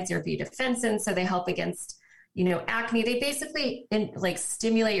peptides, your B defensin. So they help against, you know, acne. They basically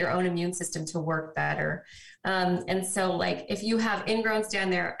stimulate your own immune system to work better. And so like, if you have ingrowns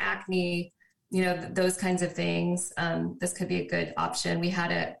down there, acne, you know, those kinds of things, this could be a good option. We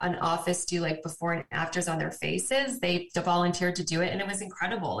had an office do like before and afters on their faces. They volunteered to do it, and it was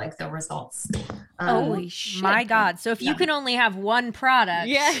incredible, like the results. Holy shit. My God. So if you can only have one product,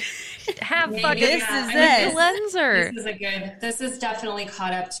 have fucking this is this cleanser. This is definitely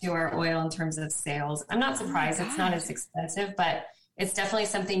caught up to our oil in terms of sales. I'm not surprised. It's not as expensive, but it's definitely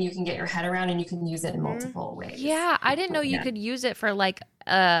something you can get your head around, and you can use it in multiple ways. Yeah, I didn't know you could use it for like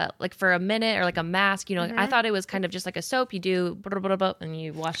for a minute or like a mask. You know, I thought it was kind of just like a soap. You do and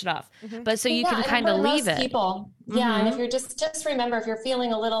you wash it off. But so you can kind of leave it. And if you're just remember, if you're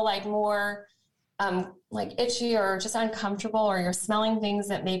feeling a little like more like itchy or just uncomfortable, or you're smelling things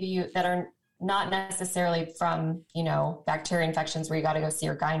that maybe that are not necessarily from, you know, bacteria infections where you got to go see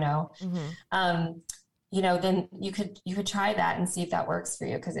your gyno. You know, then you could try that and see if that works for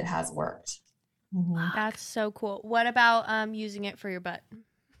you, because it has worked. That's so cool. What about using it for your butt?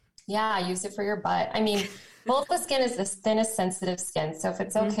 Yeah, use it for your butt. I mean, vulva skin is the thinnest sensitive skin. So if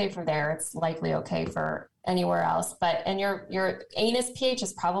it's okay for there, it's likely okay for anywhere else. And your anus pH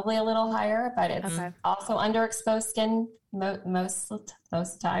is probably a little higher, but it's also underexposed skin most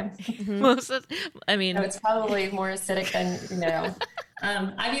time. I mean, so it's probably more acidic than, you know.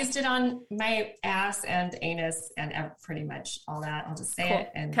 I've used it on my ass and anus and pretty much all that. I'll just say it.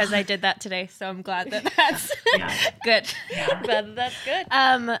 And because I did that today, so I'm glad that that's good. Yeah. Glad that's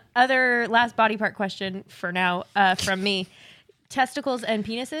good. Other last body part question for now from me: testicles and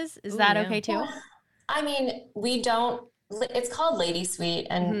penises. Is that okay too? Well, I mean, we don't. It's called Lady Sweet,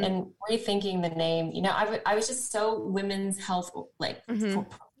 and rethinking the name. You know, I was just so women's health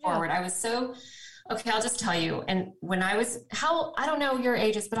forward. I was so. Okay, I'll just tell you. And when I don't know your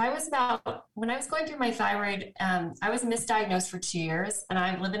ages, but when I was going through my thyroid, I was misdiagnosed for 2 years, and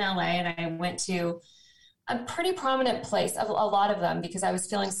I live in LA, and I went to a pretty prominent place, of a lot of them, because I was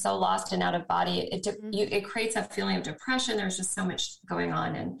feeling so lost and out of body. It creates a feeling of depression. There's just so much going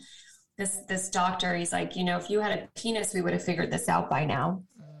on. And this doctor, he's like, you know, if you had a penis, we would have figured this out by now.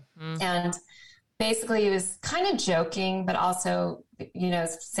 And basically he was kind of joking, but also, you know,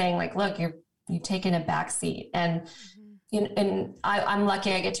 saying like, look, you've taken a back seat. And I'm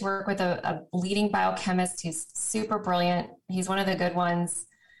lucky I get to work with a leading biochemist who's super brilliant. He's one of the good ones.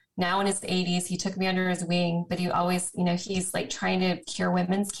 Now in his 80s, he took me under his wing, but he always, you know, he's like trying to cure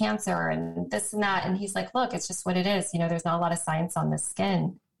women's cancer and this and that. And he's like, look, it's just what it is. You know, there's not a lot of science on the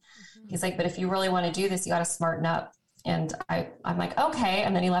skin. He's like, but if you really want to do this, you got to smarten up. And I'm like, okay.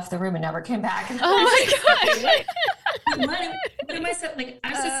 And then he left the room and never came back. Oh my gosh. What am I saying? Like,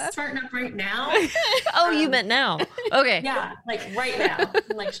 I was just smarten up right now. Oh, you meant now. Okay. Yeah. Like right now.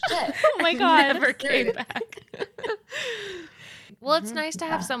 I'm like, shit. Oh my God. Never came back. Well, it's nice to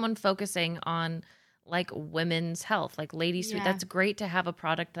have someone focusing on like women's health, like Lady Sweet. That's great to have a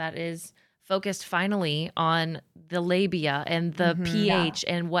product that is focused finally on the labia and the pH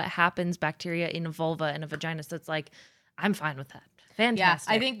and what happens bacteria in a vulva and a vagina. So it's like, I'm fine with that. Fantastic.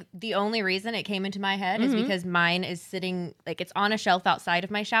 Yeah, I think the only reason it came into my head is because mine is sitting, like, it's on a shelf outside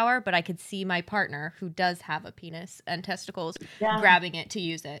of my shower, but I could see my partner, who does have a penis and testicles, grabbing it to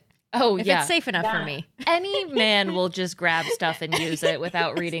use it. Oh, if yeah. It's safe enough for me. Any man will just grab stuff and use it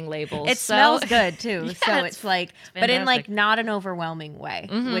without reading labels. It smells good, too. Yeah, so it's like, but in, like, not an overwhelming way,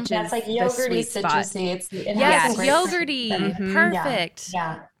 which is like yogurty, citrusy. Yes, yogurty. Perfect.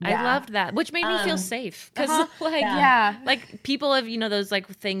 Yeah. I loved that, which made me feel safe. Because, like, people have, those, like,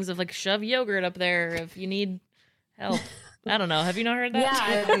 things of, like, shove yogurt up there if you need help. I don't know. Have you not heard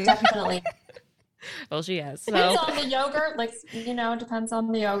that? Yeah, definitely. Well, she has. Depends on the yogurt, like, depends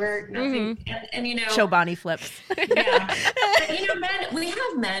on the yogurt. And Chobani flips. Yeah. But, we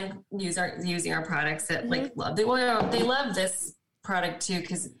have men using our products that like love. They love this product too,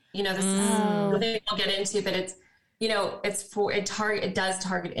 because this is something we'll get into, but it's it does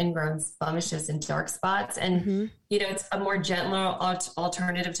target ingrown blemishes and dark spots, and it's a more gentler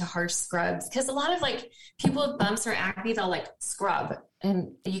alternative to harsh scrubs, because a lot of like people with bumps or acne, they'll like scrub,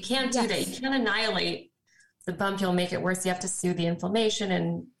 and you can't do that. You can't annihilate the bump. You'll make it worse. You have to soothe the inflammation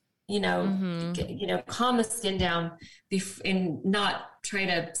and calm the skin down and not try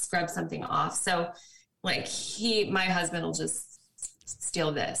to scrub something off. So like my husband will just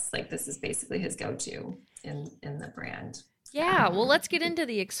steal this. Like this is basically his go-to in the brand. Yeah. Well, let's get into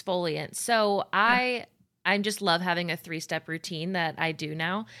the exfoliant. So I just love having a 3-step routine that I do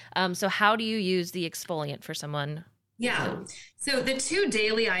now. So how do you use the exfoliant for someone? Yeah. So the 2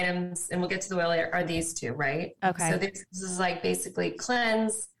 daily items, and we'll get to the oil, are these 2, right? Okay. So this is like basically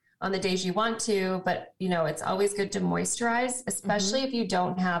cleanse on the days you want to, but it's always good to moisturize, especially if you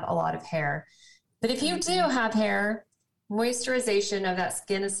don't have a lot of hair. But if you do have hair, moisturization of that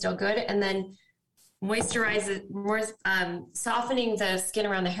skin is still good. And then softening the skin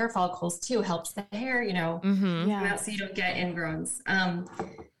around the hair follicles too helps the hair, come out so you don't get ingrowns.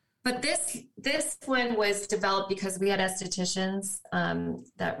 But this one was developed because we had estheticians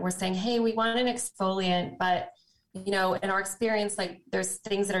that were saying, hey, we want an exfoliant, but in our experience, like there's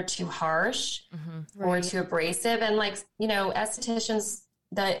things that are too harsh or too abrasive. And like, estheticians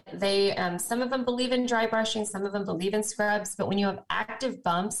that they, some of them believe in dry brushing, some of them believe in scrubs, but when you have active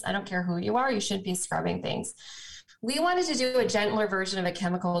bumps, I don't care who you are, you shouldn't be scrubbing things. We wanted to do a gentler version of a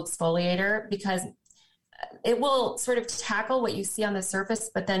chemical exfoliator because it will sort of tackle what you see on the surface,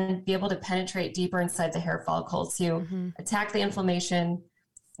 but then be able to penetrate deeper inside the hair follicle to attack the inflammation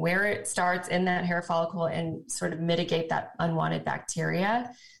where it starts in that hair follicle and sort of mitigate that unwanted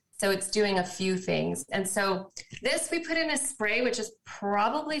bacteria. So it's doing a few things. And so this we put in a spray, which is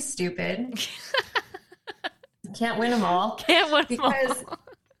probably stupid. Can't win them all. Because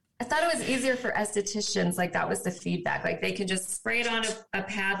I thought it was easier for estheticians. Like that was the feedback. Like they could just spray it on a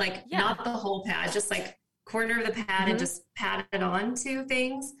pad, like not the whole pad, just like corner of the pad and just pat it on to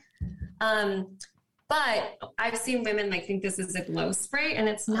things. But I've seen women like think this is a glow spray, and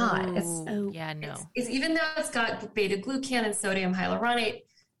it's not. It's even though it's got beta glucan and sodium hyaluronate,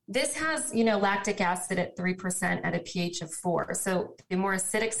 this has, lactic acid at 3% at a pH of 4. So the more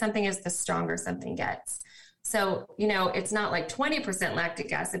acidic something is, the stronger something gets. So, it's not like 20%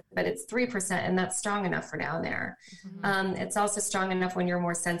 lactic acid, but it's 3%, and that's strong enough for down there. It's also strong enough when you're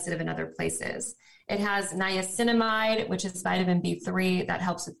more sensitive in other places. It has niacinamide, which is vitamin B3 that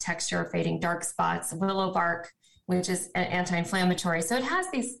helps with texture, fading dark spots, willow bark, which is an anti-inflammatory. So it has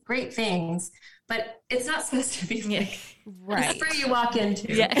these great things, but it's not supposed to be like the spray you walk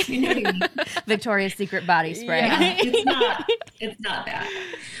into. Yeah. Victoria's Secret body spray. Yeah, it's not that.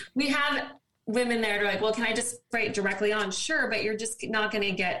 We have women there who are like, well, can I just spray it directly on? Sure, but you're just not going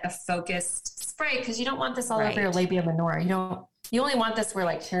to get a focused spray because you don't want this all over your labia minora. You only want this where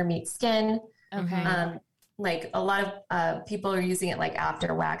like hair meets skin. Okay. Like a lot of people are using it like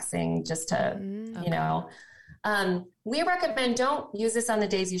after waxing just to, we recommend don't use this on the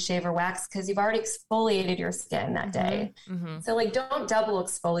days you shave or wax because you've already exfoliated your skin that day. So like don't double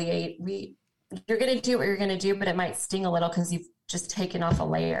exfoliate. You're going to do what you're going to do, but it might sting a little because you've just taken off a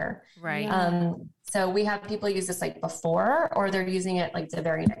layer. Right. So we have people use this like before, or they're using it like the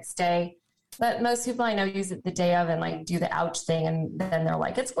very next day. But most people I know use it the day of and like do the ouch thing. And then they're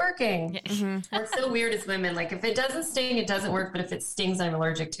like, it's working. We're so weird as women. Like if it doesn't sting, it doesn't work. But if it stings, I'm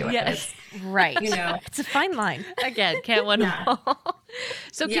allergic to it. Yes. Right. It's a fine line. Again, can't win them all.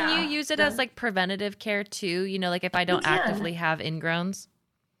 So can you use it as like preventative care too? Like if I don't actively have ingrowns?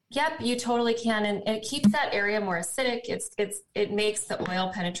 Yep, you totally can. And it keeps that area more acidic. It makes the oil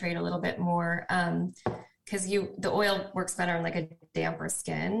penetrate a little bit more. Because the oil works better on like a damper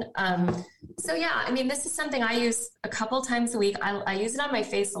skin. So yeah, I mean, this is something I use a couple times a week. I use it on my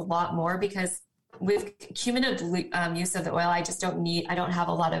face a lot more because with cumulative use of the oil, I don't have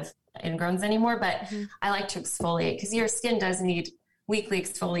a lot of ingrowns anymore, but I like to exfoliate because your skin does need weekly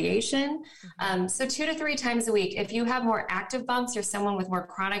exfoliation. So 2 to 3 times a week. If you have more active bumps or someone with more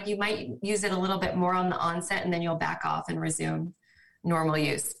chronic, you might use it a little bit more on the onset and then you'll back off and resume normal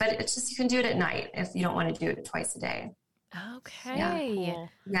use. But it's just, you can do it at night if you don't want to do it twice a day. Okay. Yeah. Cool.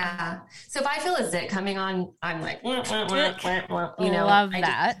 Yeah. So if I feel a zit coming on, I'm like, you know, love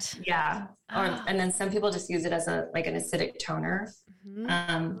that. Yeah. And then some people just use it as an acidic toner.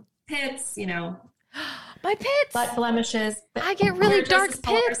 Pits, you know. My pits. Butt blemishes. I get really dark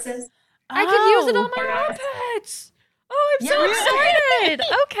pits. I could use it on my armpits. Oh, I'm so excited.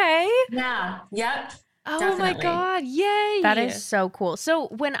 Okay. Yeah. Yep. Oh definitely. My God. Yay. That is so cool. So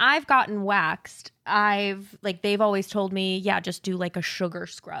when I've gotten waxed, they've always told me, just do like a sugar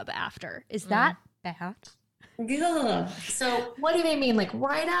scrub after. Is that bad? Yeah. So what do they mean? Like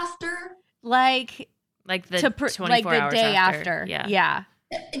right after? Like the 24 hours day after. Yeah.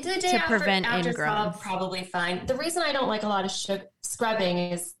 The day to prevent ingrowns. Probably fine. The reason I don't like a lot of scrubbing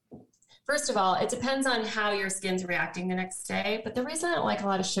is, first of all, it depends on how your skin's reacting the next day. But the reason I don't like a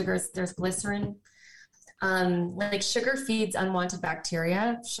lot of sugars, there's glycerin. Sugar feeds unwanted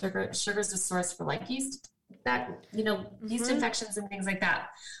bacteria. Sugar's a source for yeast, yeast infections and things like that.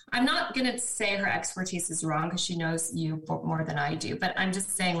 I'm not going to say her expertise is wrong because she knows you more than I do. But I'm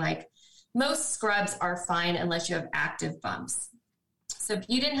just saying most scrubs are fine unless you have active bumps. So if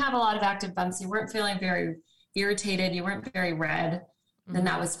you didn't have a lot of active bumps, you weren't feeling very irritated, you weren't very red, then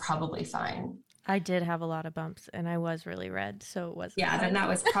that was probably fine. I did have a lot of bumps and I was really red, so it wasn't. Yeah, then that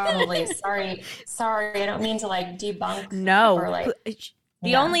was probably sorry. I don't mean to debunk. No.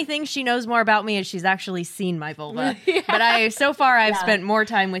 The only thing she knows more about me is she's actually seen my vulva. But I've spent more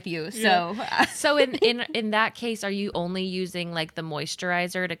time with you. So so in that case, are you only using the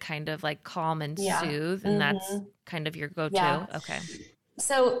moisturizer to kind of calm and soothe, and that's kind of your go-to? Yeah. Okay.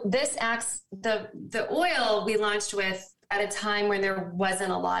 So this acts, the oil we launched with at a time when there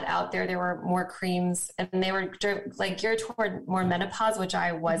wasn't a lot out there. There were more creams and they were geared toward more menopause, which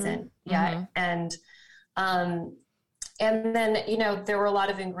I wasn't yet. And then, there were a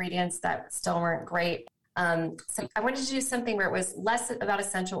lot of ingredients that still weren't great. So I wanted to do something where it was less about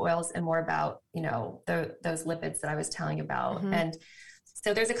essential oils and more about, those lipids that I was telling you about. And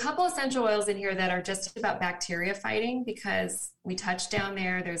so there's a couple essential oils in here that are just about bacteria fighting because we touched down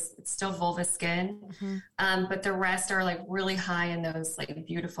there. It's still vulva skin. But the rest are really high in those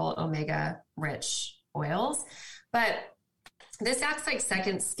beautiful omega rich oils. But this acts like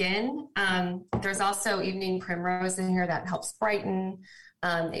second skin. There's also evening primrose in here that helps brighten.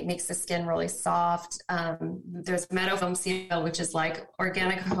 It makes the skin really soft. There's meadow foam seed oil, which is like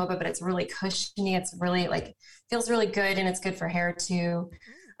organic jojoba, but it's really cushiony. It's really feels really good, and it's good for hair too.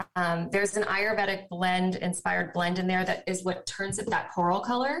 There's an Ayurvedic inspired blend in there that is what turns it that coral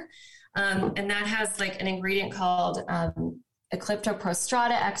color. And that has an ingredient called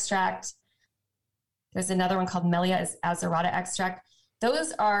Ecliptoprostrata extract. There's another one called Melia azarata extract.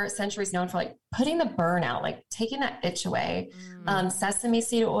 Those are centuries known for putting the burn out, taking that itch away. Sesame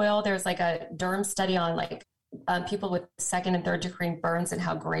seed oil, there's a derm study on people with second and third degree burns and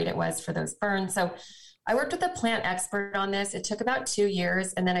how great it was for those burns. So I worked with a plant expert on this. It took about 2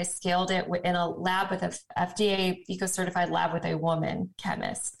 years, and then I scaled it in a lab with a FDA eco-certified lab with a woman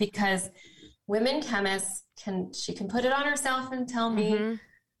chemist, because women chemists can put it on herself and tell me.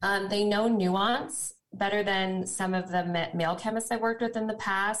 They know nuance better than some of the male chemists I worked with in the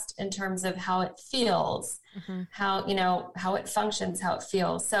past in terms of how it feels, how it functions, how it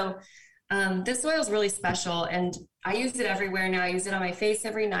feels. So this oil is really special, and I use it everywhere now. I use it on my face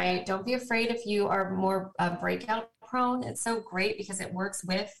every night. Don't be afraid if you are more breakout prone. It's so great because it works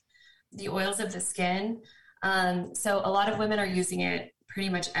with the oils of the skin. So a lot of women are using it pretty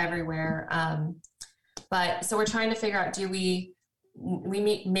much everywhere. But so we're trying to figure out, we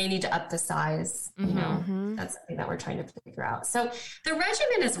may need to up the size, that's something that we're trying to figure out. So the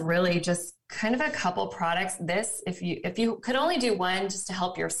regimen is really just kind of a couple products. This, if you could only do one just to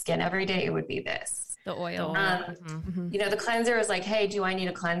help your skin every day, it would be this. The oil. The cleanser is hey, do I need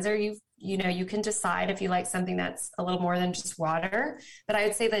a cleanser? You can decide if you like something that's a little more than just water, but I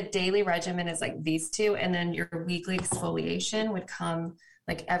would say the daily regimen is these two. And then your weekly exfoliation would come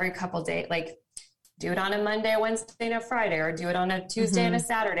every couple days, do it on a Monday, a Wednesday, and a Friday, or do it on a Tuesday and a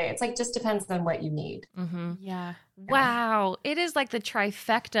Saturday. It's just depends on what you need. Yeah. Wow. It is the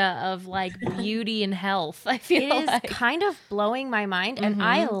trifecta of beauty and health. I feel it is kind of blowing my mind. And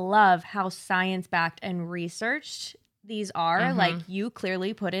I love how science-backed and researched these are. Like, you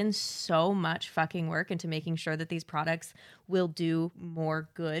clearly put in so much fucking work into making sure that these products will do more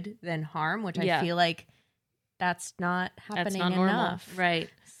good than harm, which I feel like that's not happening enough. Right.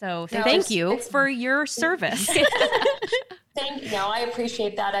 So thank you for your service. Thank you. No, I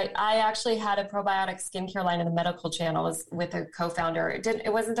appreciate that. I actually had a probiotic skincare line in the medical channel with a co-founder.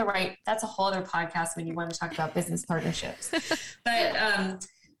 It wasn't the right, that's a whole other podcast when you want to talk about business partnerships. But,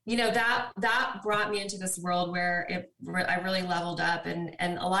 you know, that brought me into this world where I really leveled up, and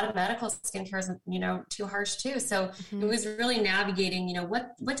a lot of medical skincare is, you know, too harsh too. So it was really navigating, you know,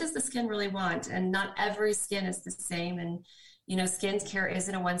 what does the skin really want? And not every skin is the same. And, you know, skincare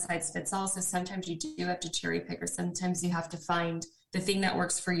isn't a one size fits all. So sometimes you do have to cherry pick, or sometimes you have to find the thing that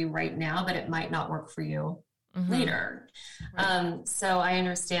works for you right now, but it might not work for you later. Right. So I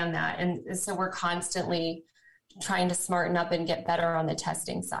understand that. And so we're constantly trying to smarten up and get better on the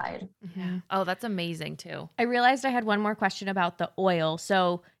testing side. Yeah. Oh, that's amazing too. I realized I had one more question about the oil.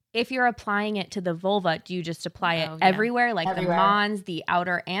 So if you're applying it to the vulva, do you just apply it everywhere, like everywhere. The mons, the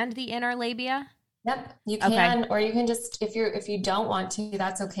outer and the inner labia? Yep, you can, or you can just, if you don't want to,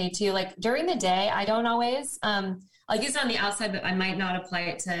 that's okay too. Like during the day, I don't always, I'll use it on the outside, but I might not apply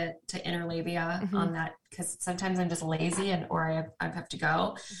it to inner labia on that, because sometimes I'm just lazy or I have to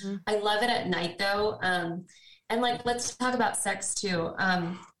go. I love it at night though. And like, let's talk about sex too.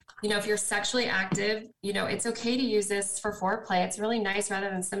 You know, if you're sexually active, you know, it's okay to use this for foreplay. It's really nice rather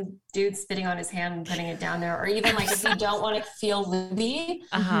than some dude spitting on his hand and putting it down there. Or even like if you don't want to feel lubey,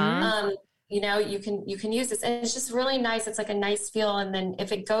 you know, you can use this, and it's just really nice. It's like a nice feel. And then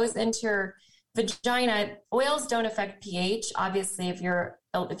if it goes into your vagina, oils don't affect pH. Obviously, if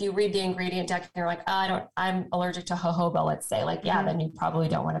you read the ingredient deck and you're like, I'm allergic to jojoba, let's say, like, then you probably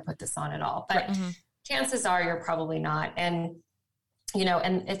don't want to put this on at all. But chances are you're probably not. And, you know,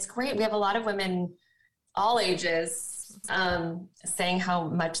 and it's great. We have a lot of women, all ages, saying how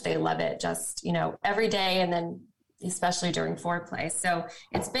much they love it just, you know, every day. And then especially during foreplay. So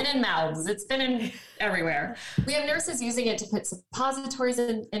it's been in mouths. It's been in everywhere. We have nurses using it to put suppositories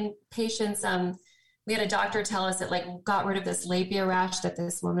in patients. We had a doctor tell us that like got rid of this labia rash that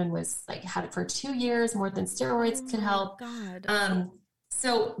this woman was like had for 2 years, more than steroids could help. God.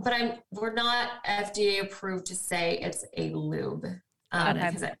 But we're not FDA approved to say it's a lube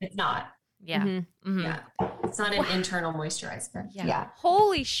because it's not. Yeah. Yeah. It's not an internal moisturizer. Yeah.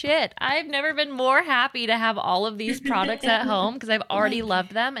 Holy shit. I've never been more happy to have all of these products at home, because I've already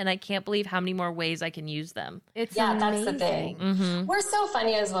loved them and I can't believe how many more ways I can use them. It's amazing. That's the thing. We're so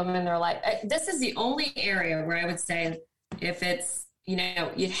funny as women. They're like, this is the only area where I would say if it's, you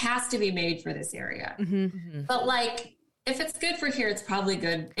know, it has to be made for this area. But like, if it's good for here, it's probably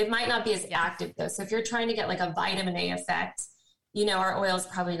good. It might not be as active though. So if you're trying to get like a vitamin A effect, you know, our oil is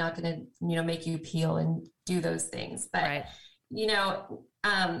probably not going to, you know, make you peel and do those things. But, you know,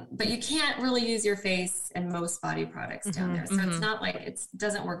 but you can't really use your face and most body products down there. So it's not like it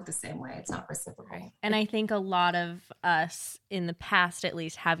doesn't work the same way. It's not reciprocal. Right. And I think a lot of us in the past, at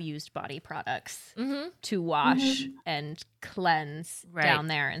least, have used body products to wash and cleanse down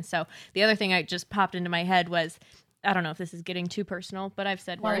there. And so the other thing I just popped into my head was, I don't know if this is getting too personal, but I've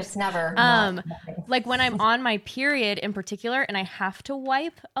said worse. It's never. Like when I'm on my period in particular and I have to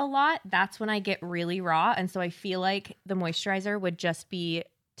wipe a lot, that's when I get really raw. And so I feel like the moisturizer would just be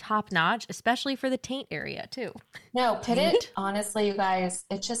top notch, especially for the taint area too. No, put it, honestly, you guys,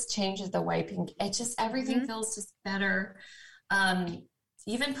 it just changes the wiping. It just, everything feels just better.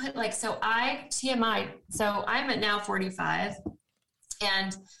 Even put like, TMI, so I'm at now 45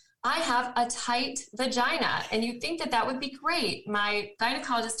 and I have a tight vagina, and you'd think that would be great. My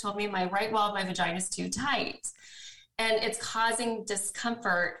gynecologist told me my right wall of my vagina is too tight and it's causing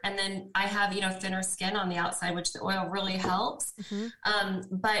discomfort. And then I have, you know, thinner skin on the outside, which the oil really helps.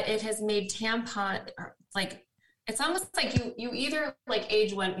 But it has made tampon, like, it's almost like you either like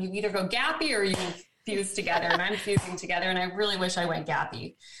age one, you either go gappy or you fuse together, and I'm fusing together. And I really wish I went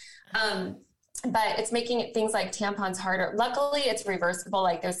gappy. But it's making things like tampons harder. Luckily, it's reversible.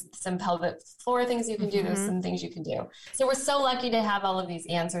 Like there's some pelvic floor things you can do. There's some things you can do. So we're so lucky to have all of these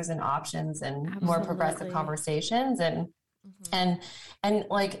answers and options and more progressive conversations. And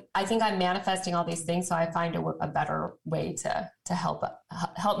like, I think I'm manifesting all these things. So I find a better way to help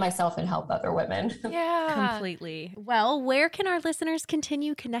myself and help other women. Yeah, completely. Well, where can our listeners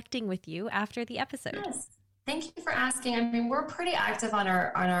continue connecting with you after the episode? Yes. Thank you for asking. I mean, we're pretty active on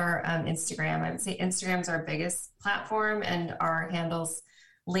our Instagram. I would say Instagram's our biggest platform, and our handle's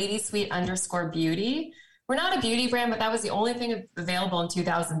ladysweet_beauty. we're not a beauty brand, but that was the only thing available in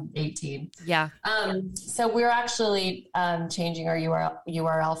 2018. Yeah. So we're actually changing our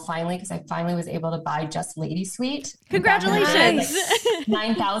URL finally, because I finally was able to buy just Lady Sweet. Congratulations!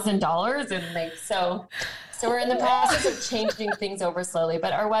 Like $9,000 and like so we're in the process of changing things over slowly.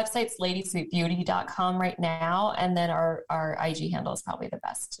 But our website's ladysweetbeauty.com right now, and then our IG handle is probably the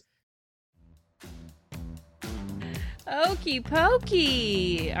best. Okie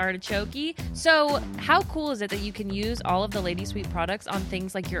pokey, artichoke. So how cool is it that you can use all of the Lady Sweet products on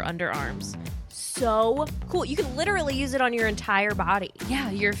things like your underarms? So cool. You can literally use it on your entire body. Yeah,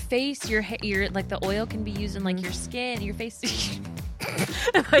 your face, your like the oil can be used in like your skin, your face.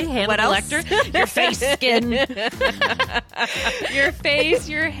 What else? Your face, skin, your face,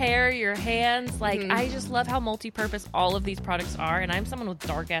 your hair, your hands. Like, I just love how multi-purpose all of these products are. And I'm someone with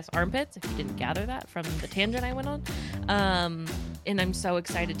dark ass armpits, if you didn't gather that from the tangent I went on. And I'm so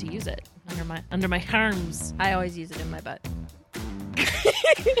excited to use it under my arms. I always use it in my butt.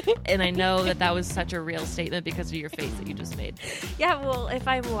 And I know that was such a real statement because of your face that you just made. Yeah, well, if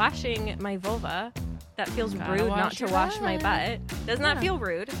I'm washing my vulva, that feels rude not to wash my butt. Doesn't that feel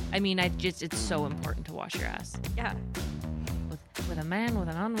rude? I mean, it's so important to wash your ass. Yeah. With a man with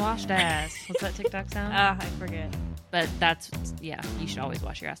an unwashed ass. What's that TikTok sound? I forget. But you should always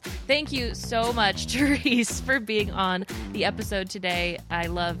wash your ass. Thank you so much, Therese, for being on the episode today. I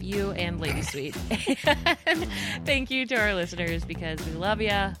love you and Lady Sweet. And thank you to our listeners, because we love you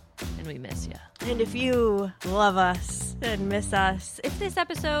and we miss you. And if you love us and miss us, if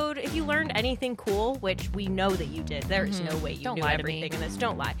you learned anything cool, which we know that you did, there is no way you knew everything in this.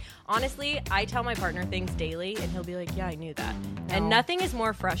 Don't lie. Honestly, I tell my partner things daily and he'll be like, yeah, I knew that. No. And nothing is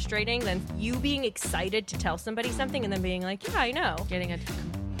more frustrating than you being excited to tell somebody something and then being like, yeah, I know. Getting a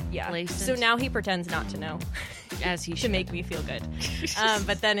complacent. So now he pretends not to know. As he should. To make me feel good.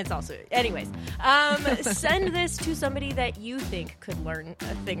 But then it's also... Anyways, send this to somebody that you think could learn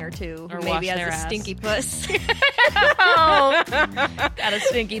a thing or two. Or maybe wash has their a ass. stinky puss. Got a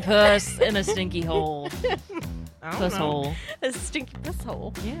stinky puss in a stinky hole. Puss hole. A stinky puss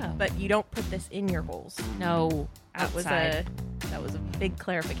hole. Yeah. But you don't put this in your holes. No. Outside. That was a big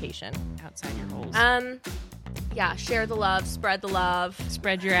clarification. Outside your holes. Yeah, share the love, spread the love.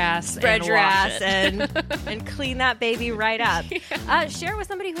 Spread your ass. Spread and your wash ass it. and clean that baby right up. Share with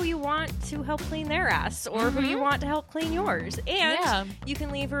somebody who you want to help clean their ass, or who you want to help clean yours. And you can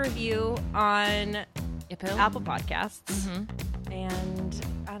leave a review on Apple Podcasts. And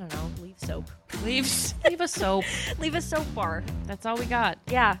I don't know, leave soap. Leave a soap. Leave a soap bar. That's all we got.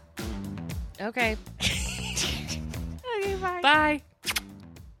 Yeah. Okay. Okay, bye. Bye.